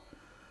what?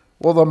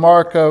 Well, the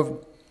mark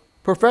of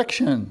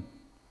perfection.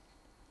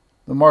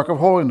 The mark of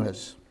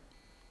holiness.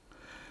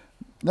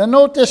 Now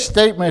note this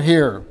statement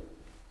here.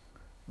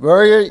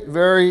 Very,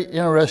 very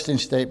interesting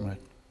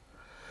statement.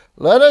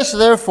 Let us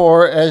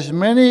therefore, as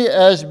many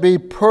as be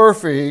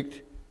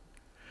perfect,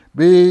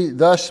 be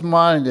thus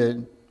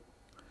minded.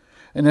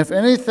 And if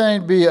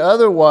anything be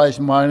otherwise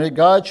minded,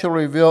 God shall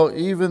reveal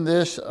even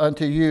this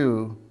unto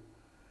you.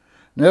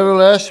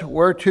 Nevertheless,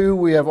 whereto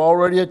we have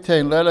already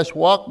attained, let us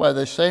walk by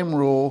the same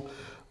rule,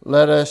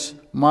 let us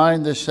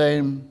mind the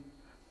same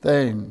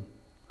thing.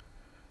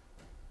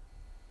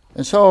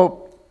 And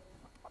so,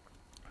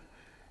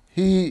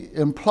 he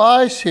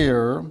implies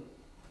here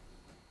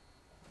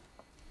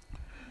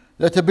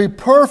that to be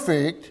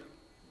perfect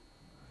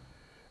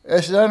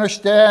is to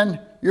understand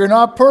you're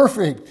not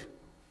perfect.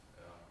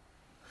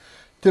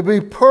 To be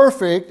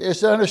perfect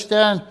is to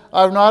understand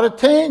I've not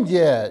attained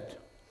yet.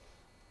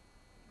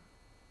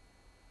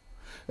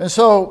 And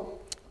so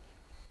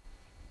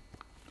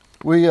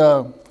we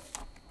have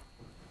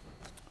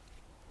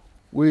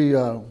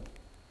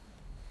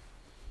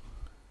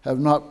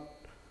not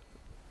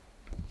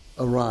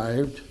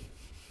arrived,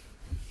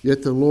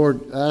 yet the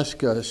Lord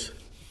asks us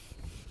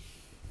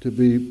to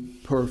be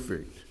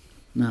perfect.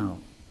 Now,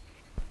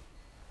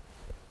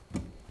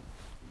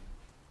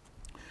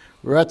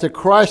 we're at the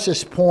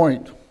crisis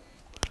point.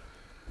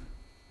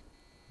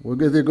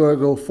 We're either going to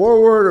go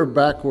forward or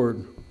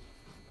backward.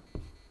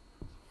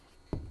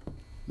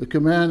 The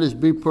command is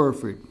be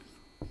perfect.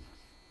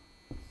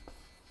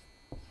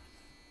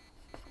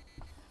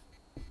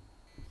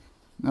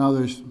 Now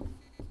there's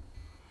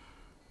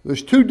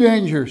two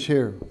dangers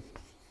here.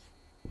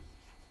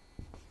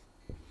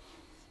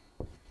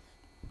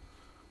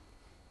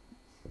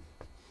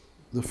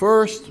 The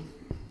first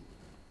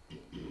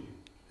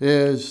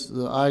is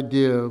the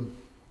idea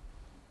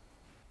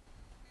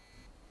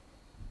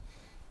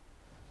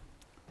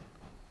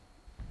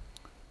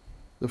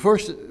I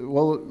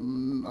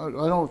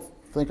don't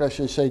think I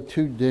should say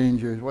two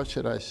dangers. What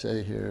should I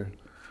say here?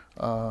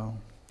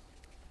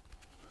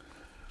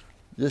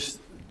 There's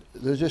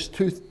just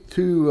two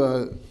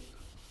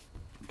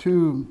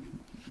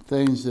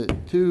things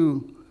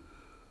two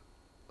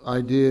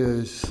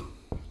ideas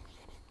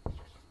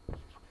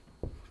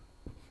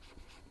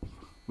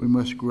we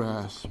must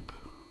grasp.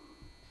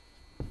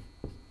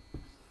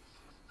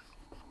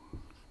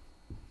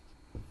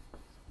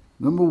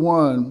 Number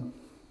one,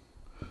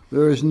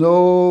 there is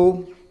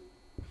no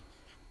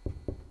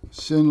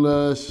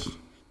sinless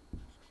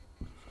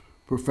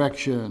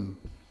perfection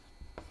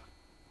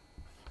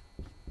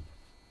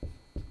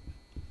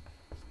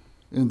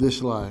in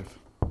this life.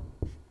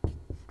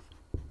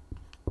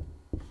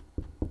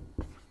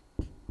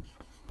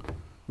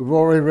 We've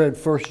already read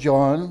 1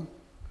 John.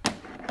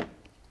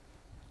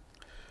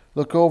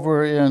 Look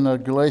over in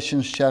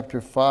Galatians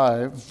chapter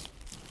 5.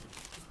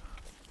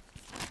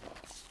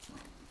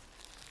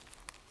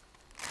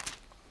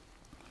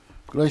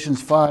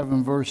 Galatians 5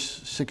 and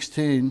verse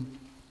 16.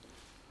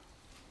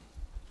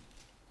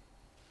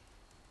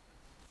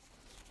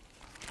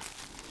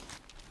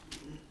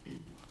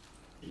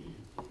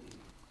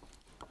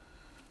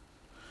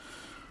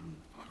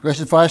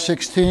 Galatians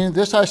 5:16,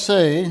 this I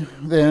say,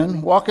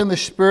 then, walk in the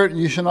Spirit, and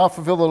you shall not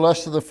fulfill the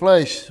lust of the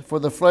flesh. For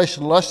the flesh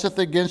lusteth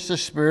against the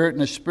Spirit,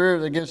 and the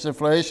Spirit against the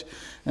flesh,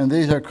 and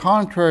these are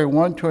contrary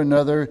one to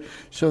another,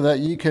 so that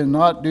ye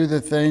cannot do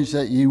the things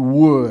that ye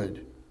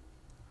would.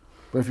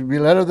 But if you be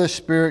led of the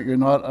Spirit, you're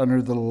not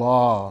under the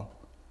law.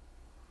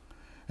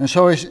 And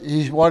so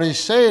what he's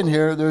saying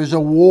here, there's a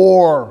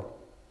war.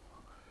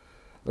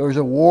 There's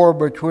a war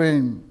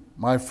between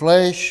my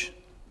flesh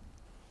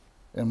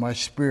and my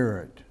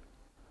spirit.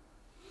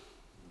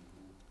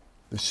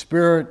 The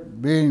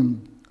Spirit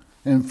being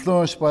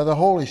influenced by the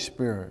Holy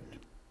Spirit.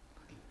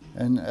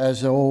 And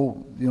as the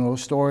old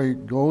story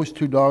goes,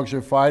 two dogs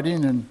are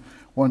fighting, and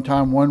one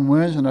time one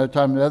wins, another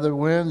time the other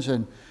wins,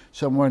 and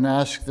someone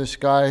asked this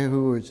guy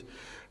who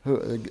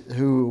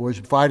was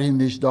fighting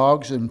these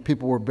dogs, and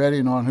people were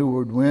betting on who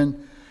would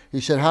win. He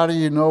said, how do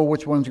you know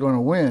which one's going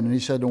to win? And he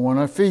said, the one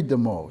I feed the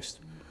most.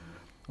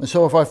 And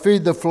so if I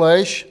feed the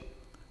flesh,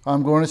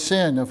 I'm going to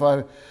sin. If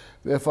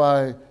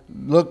I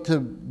look to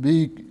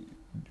be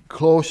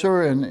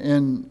closer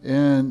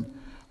and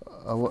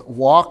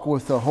walk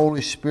with the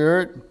Holy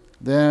Spirit,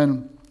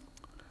 then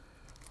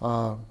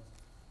I'm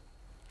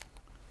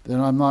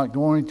not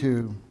going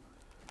to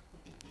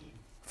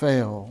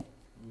fail.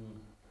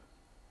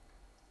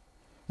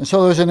 And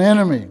so there's an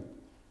enemy.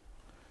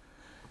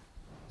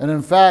 And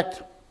in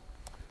fact,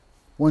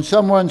 when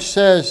someone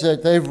says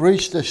that they've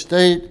reached a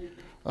state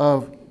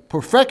of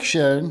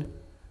perfection,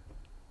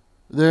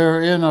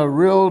 they're in a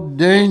real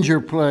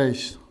danger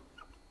place.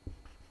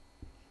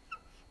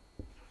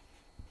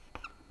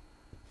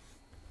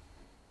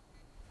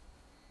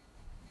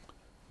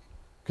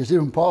 Because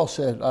even Paul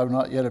said, I've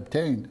not yet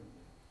obtained.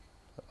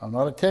 I'm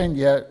not attained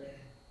yet.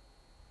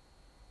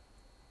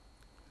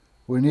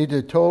 We need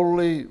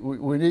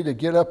to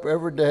get up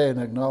every day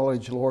and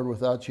acknowledge, Lord,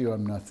 without you,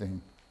 I'm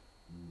nothing.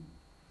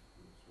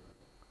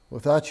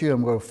 Without you,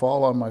 I'm going to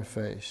fall on my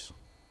face.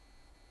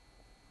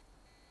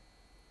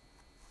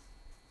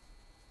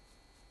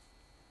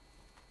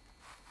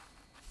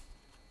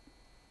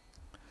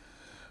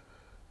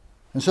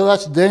 And so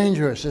that's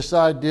dangerous, this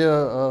idea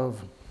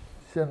of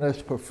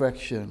sinless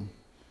perfection.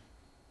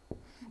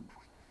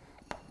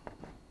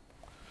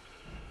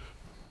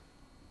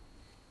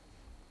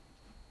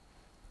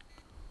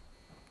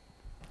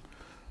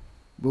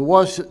 But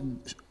what's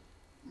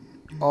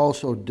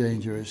also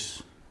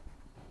dangerous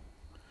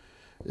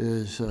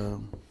is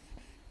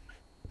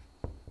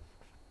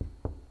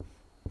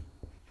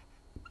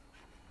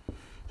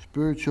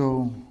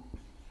spiritual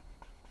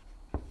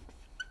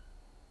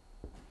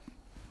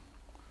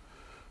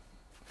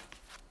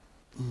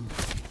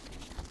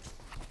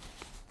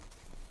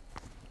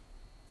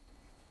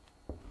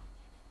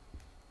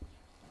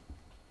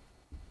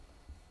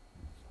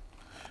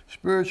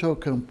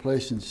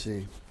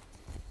complacency.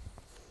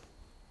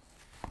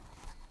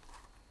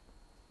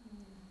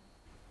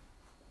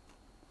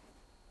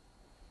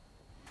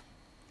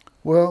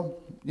 Well,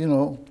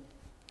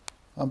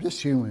 I'm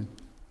just human.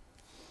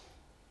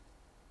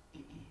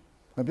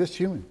 I'm just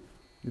human.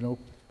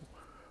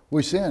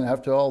 We sin.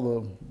 After all,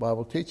 the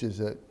Bible teaches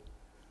that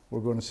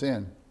we're going to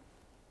sin.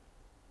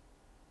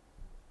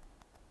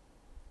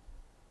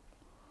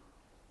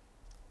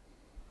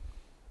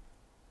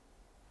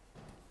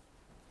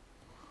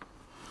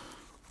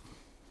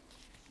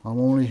 I'm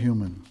only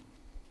human.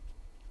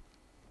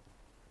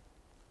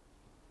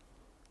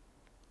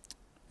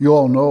 You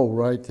all know,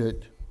 right,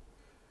 that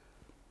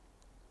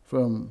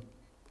from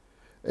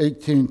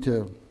 18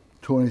 to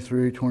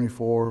 23,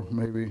 24,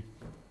 maybe,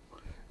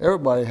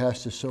 everybody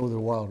has to sow their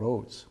wild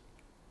oats.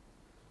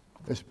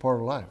 It's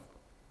part of life.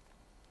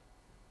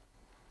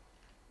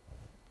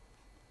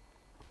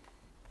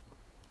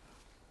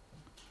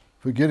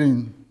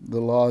 Forgetting the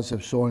laws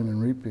of sowing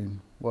and reaping,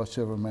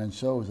 whatsoever man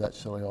sows, that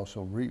shall he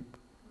also reap.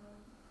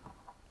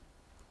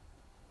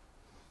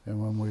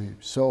 And when we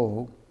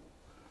sow,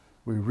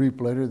 we reap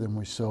later than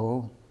we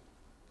sow.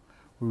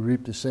 We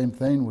reap the same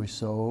thing we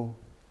sow,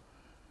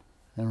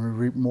 and we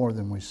reap more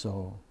than we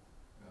sow.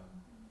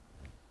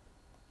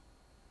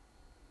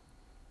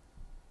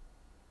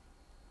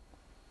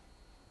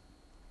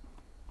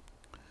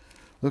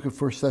 Look at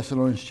 1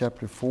 Thessalonians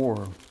chapter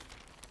 4.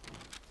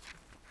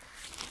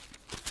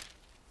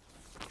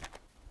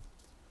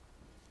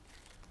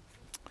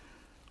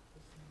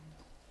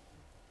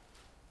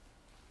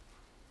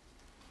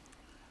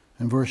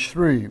 And verse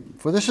 3,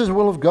 for this is the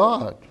will of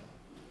God,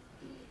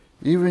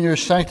 even your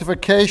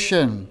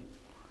sanctification,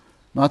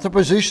 not the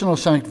positional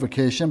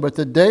sanctification, but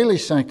the daily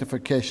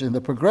sanctification,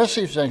 the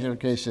progressive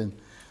sanctification,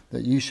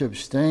 that you should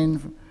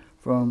abstain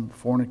from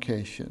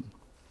fornication.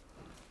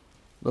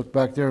 Look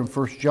back there in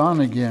 1 John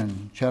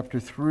again, chapter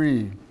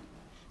 3.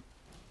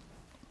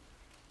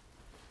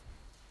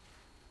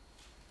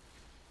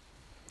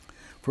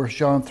 First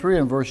John 3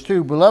 and verse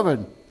 2,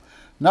 beloved,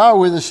 now are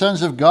we the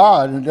sons of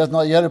God, and it doth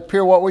not yet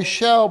appear what we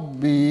shall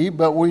be,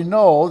 but we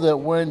know that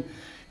when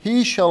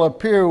he shall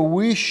appear,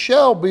 we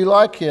shall be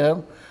like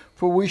him,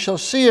 for we shall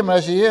see him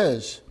as he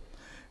is.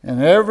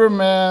 And every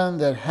man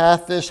that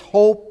hath this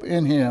hope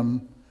in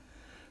him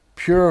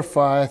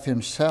purifieth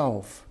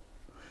himself,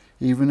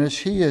 even as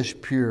he is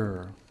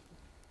pure.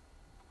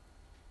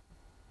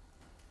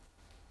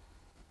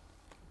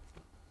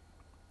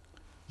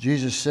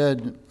 Jesus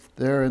said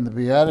there in the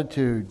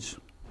Beatitudes,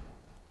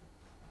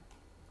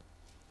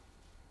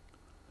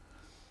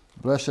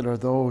 blessed are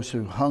those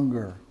who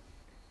hunger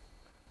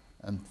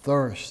and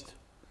thirst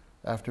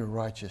after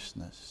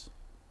righteousness.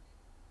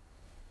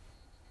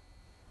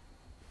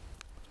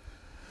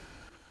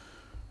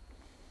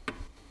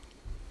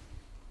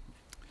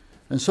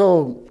 And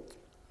so,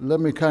 let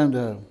me kind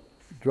of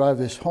drive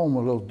this home a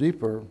little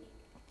deeper.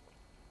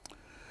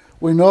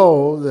 We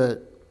know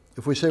that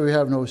if we say we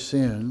have no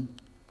sin,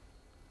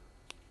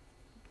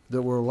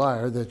 that we're a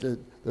liar,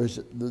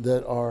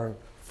 that our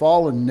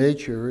fallen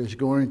nature is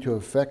going to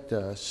affect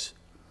us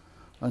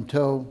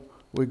until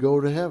we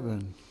go to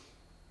heaven.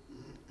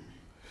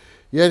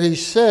 Yet he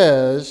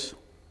says,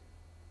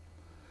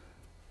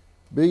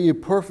 be ye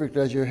perfect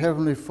as your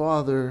heavenly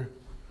Father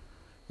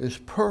is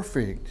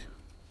perfect.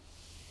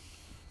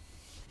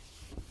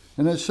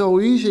 And it's so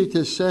easy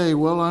to say,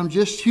 well, I'm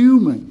just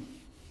human.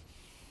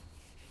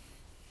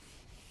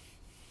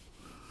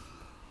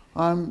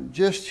 I'm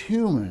just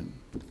human.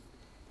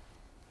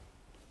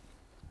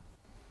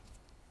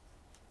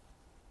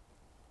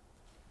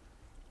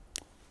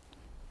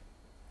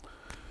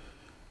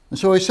 And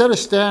so he set a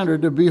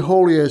standard to be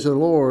holy as the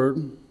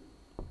Lord,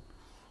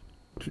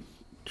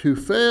 to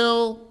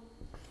fail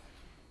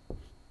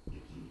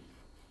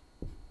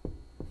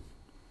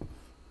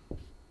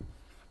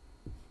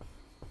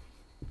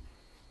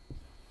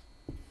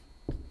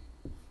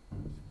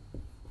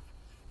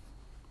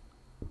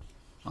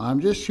I'm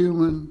just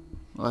human.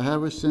 I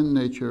have a sin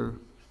nature.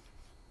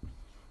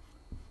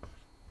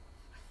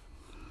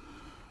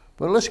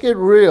 But let's get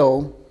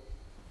real.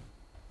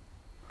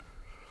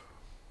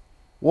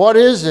 What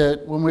is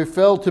it when we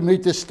fail to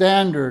meet the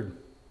standard?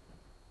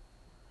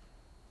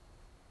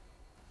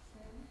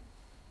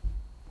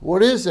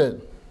 What is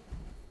it?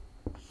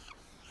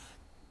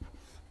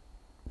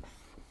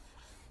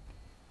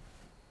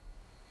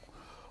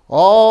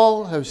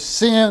 All have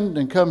sinned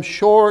and come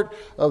short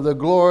of the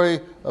glory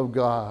of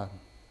God.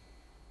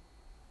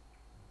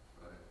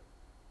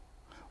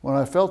 When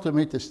I fail to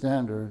meet the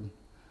standard,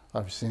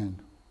 I've sinned.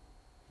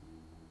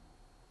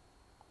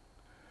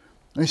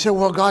 And he said,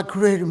 well, God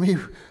created me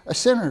a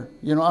sinner.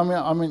 You know,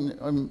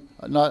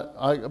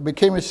 I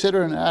became a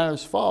sinner in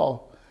Adam's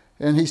fall.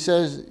 And he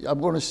says,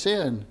 I'm going to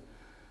sin.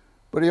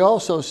 But he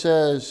also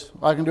says,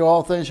 I can do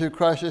all things through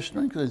Christ who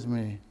strengthens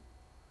me.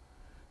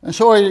 And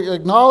so he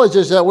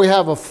acknowledges that we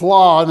have a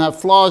flaw, and that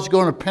flaw is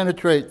going to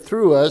penetrate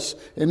through us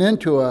and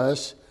into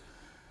us.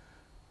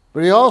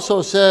 But he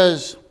also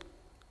says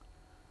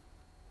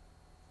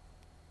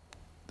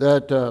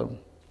that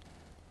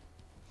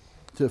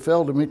to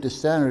fail to meet the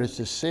standard is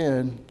to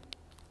sin.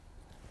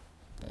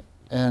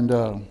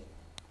 And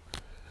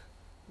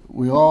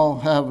we all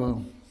have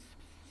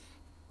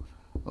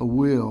a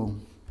will.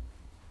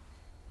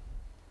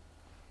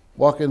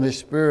 Walk in the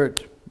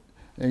Spirit,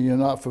 and you'll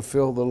not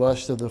fulfill the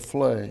lust of the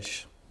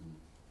flesh.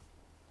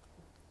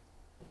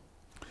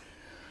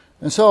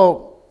 And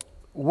so,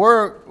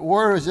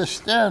 where does this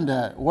stand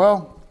at?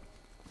 Well,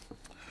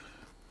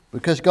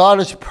 because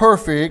God is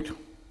perfect,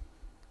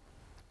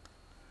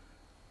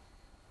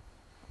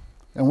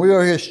 and we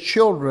are His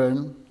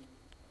children,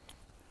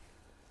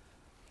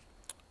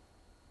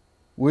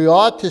 we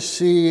ought to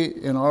see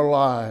in our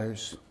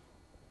lives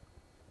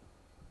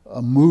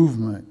a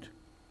movement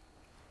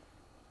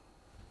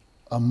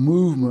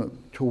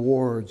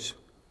towards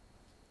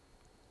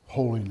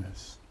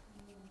holiness.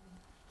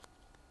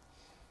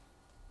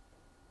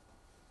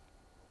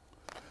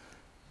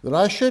 That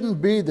I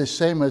shouldn't be the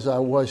same as I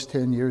was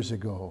 10 years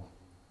ago.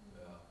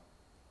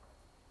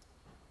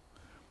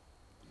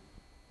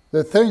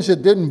 The things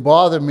that didn't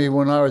bother me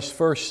when I was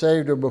first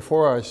saved or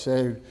before I was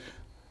saved,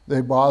 they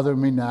bother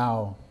me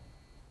now.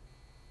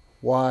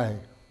 Why?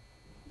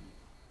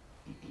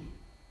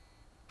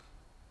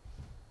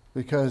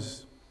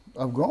 Because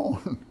I've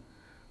grown.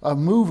 I'm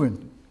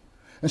moving.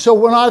 And so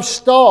when I've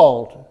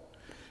stalled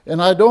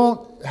and I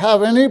don't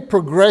have any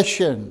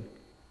progression,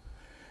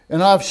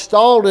 and I've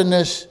stalled in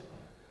this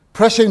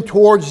pressing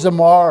towards the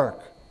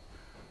mark,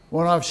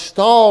 when I've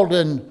stalled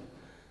in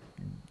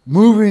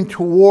moving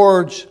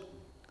towards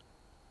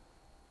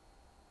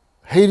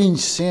hating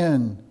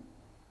sin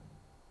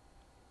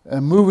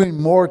and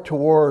moving more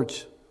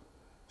towards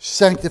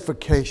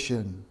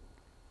sanctification,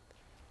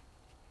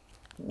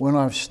 when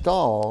I've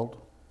stalled,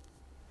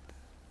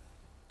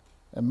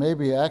 and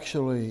maybe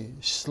actually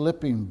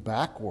slipping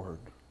backward,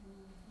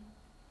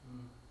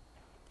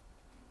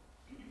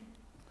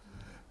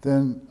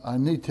 then I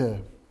need to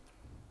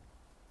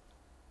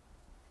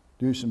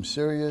do some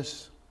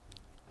serious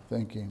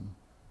thinking.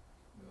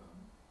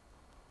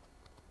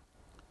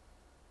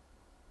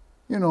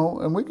 You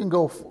know, and we can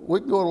go a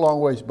long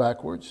ways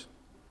backwards.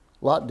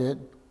 Lot did.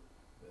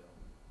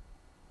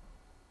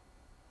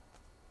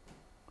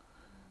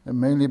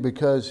 And mainly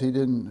because he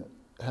didn't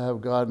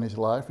have God in his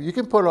life. You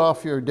can put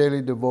off your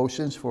daily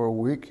devotions for a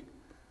week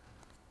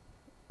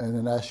and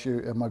then ask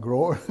you, am I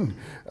growing?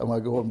 Am I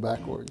going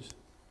backwards?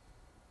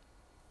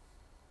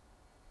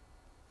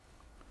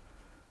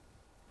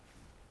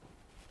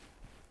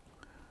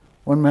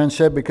 One man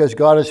said, because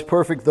God is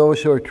perfect,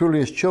 those who are truly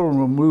His children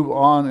will move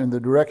on in the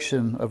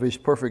direction of His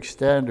perfect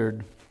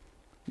standard.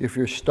 If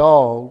you're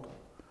stalled,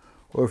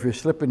 or if you're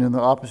slipping in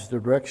the opposite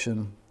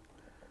direction,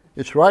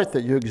 it's right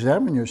that you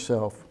examine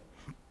yourself.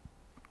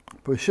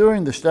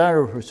 Pursuing the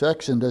standard of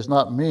perfection does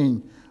not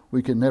mean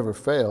we can never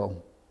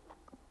fail.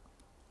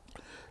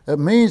 It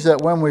means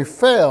that when we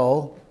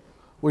fail,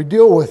 we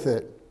deal with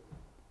it.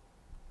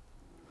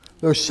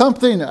 There's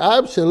something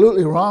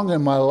absolutely wrong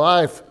in my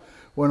life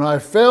when I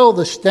fail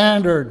the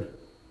standard,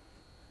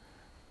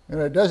 and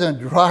it doesn't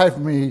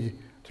drive me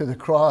to the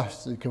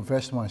cross to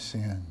confess my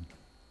sin.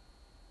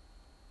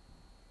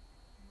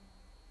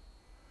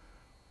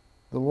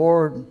 The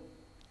Lord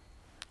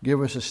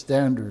give us a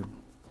standard.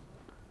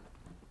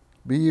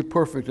 Be ye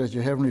perfect as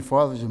your heavenly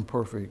Father is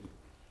perfect.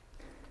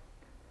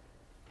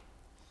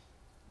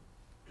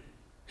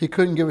 He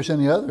couldn't give us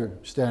any other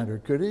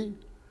standard, could He?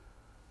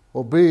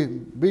 Well,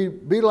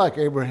 be like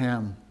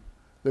Abraham,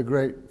 the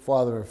great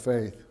father of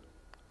faith,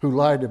 who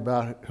lied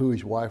about who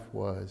his wife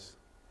was.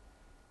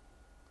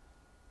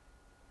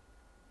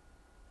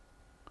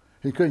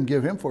 He couldn't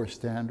give him for a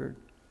standard.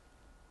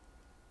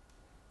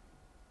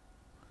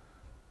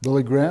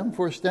 Billy Graham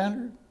for a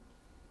standard?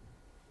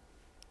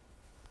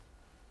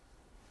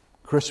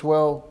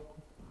 Criswell,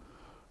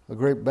 a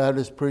great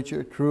Baptist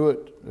preacher.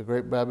 Truett, a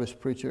great Baptist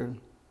preacher.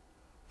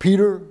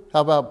 Peter,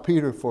 how about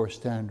Peter for a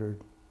standard?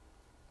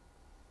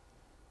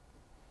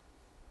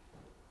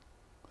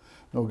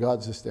 No,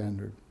 God's the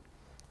standard.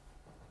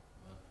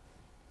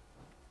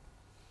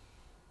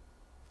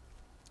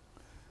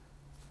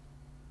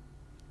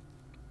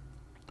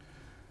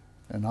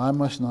 And I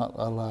must not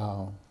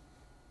allow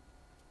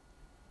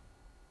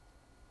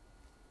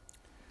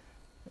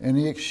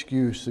any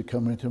excuse to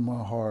come into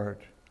my heart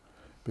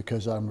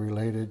because I'm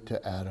related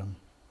to Adam.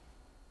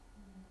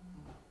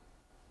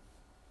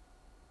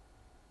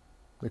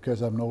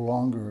 Because I'm no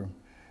longer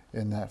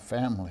in that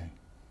family.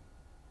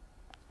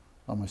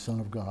 I'm a son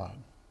of God.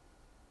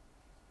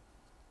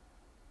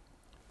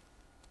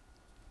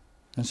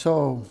 And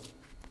so,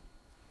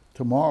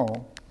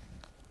 tomorrow,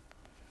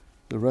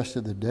 the rest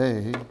of the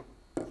day,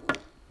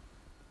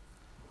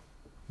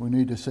 we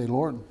need to say,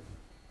 Lord,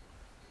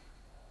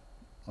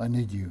 I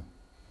need you.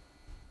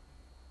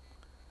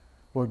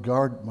 Lord,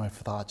 guard my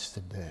thoughts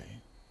today.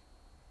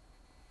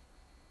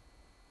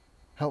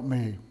 Help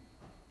me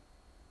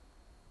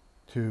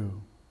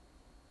to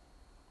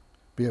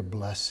be a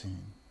blessing.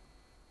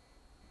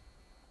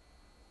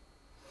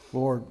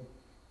 Lord,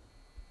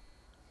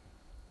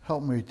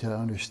 help me to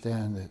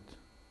understand that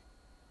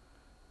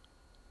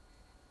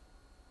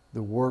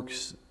the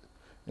works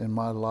in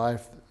my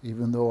life,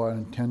 even though I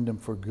intend them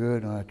for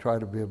good and I try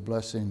to be a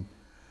blessing,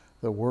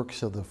 the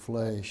works of the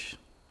flesh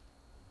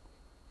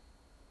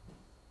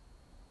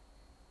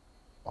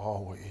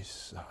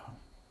always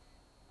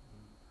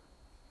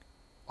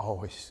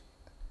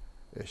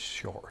is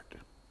short.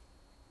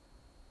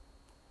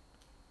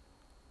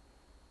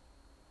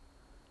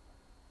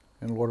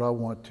 And Lord, I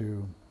want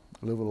to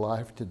live a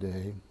life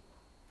today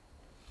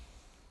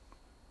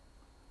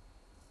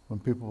when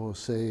people will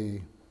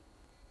see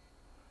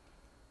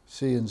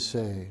and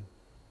say,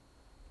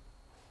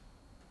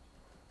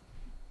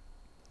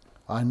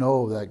 I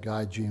know that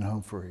guy Gene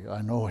Humphrey.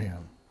 I know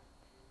him.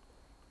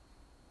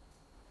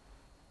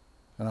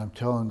 And I'm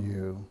telling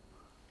you,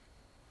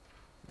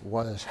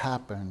 what has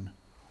happened,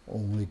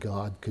 only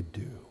God could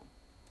do.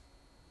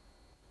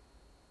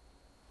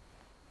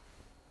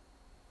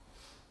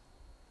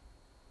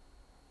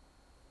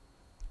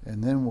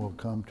 And then we'll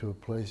come to a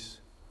place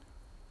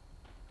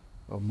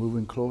of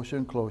moving closer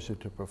and closer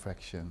to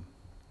perfection.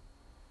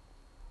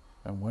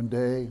 And one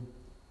day,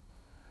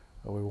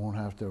 we won't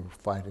have to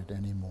fight it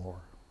anymore.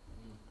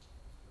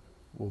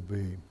 We'll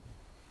be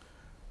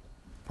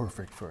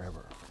perfect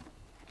forever.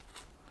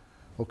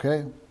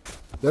 Okay?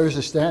 There's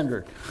the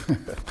standard.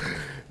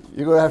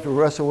 You're going to have to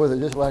wrestle with it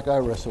just like I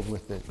wrestled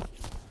with it.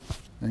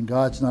 And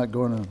God's not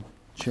going to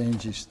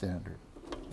change his standard.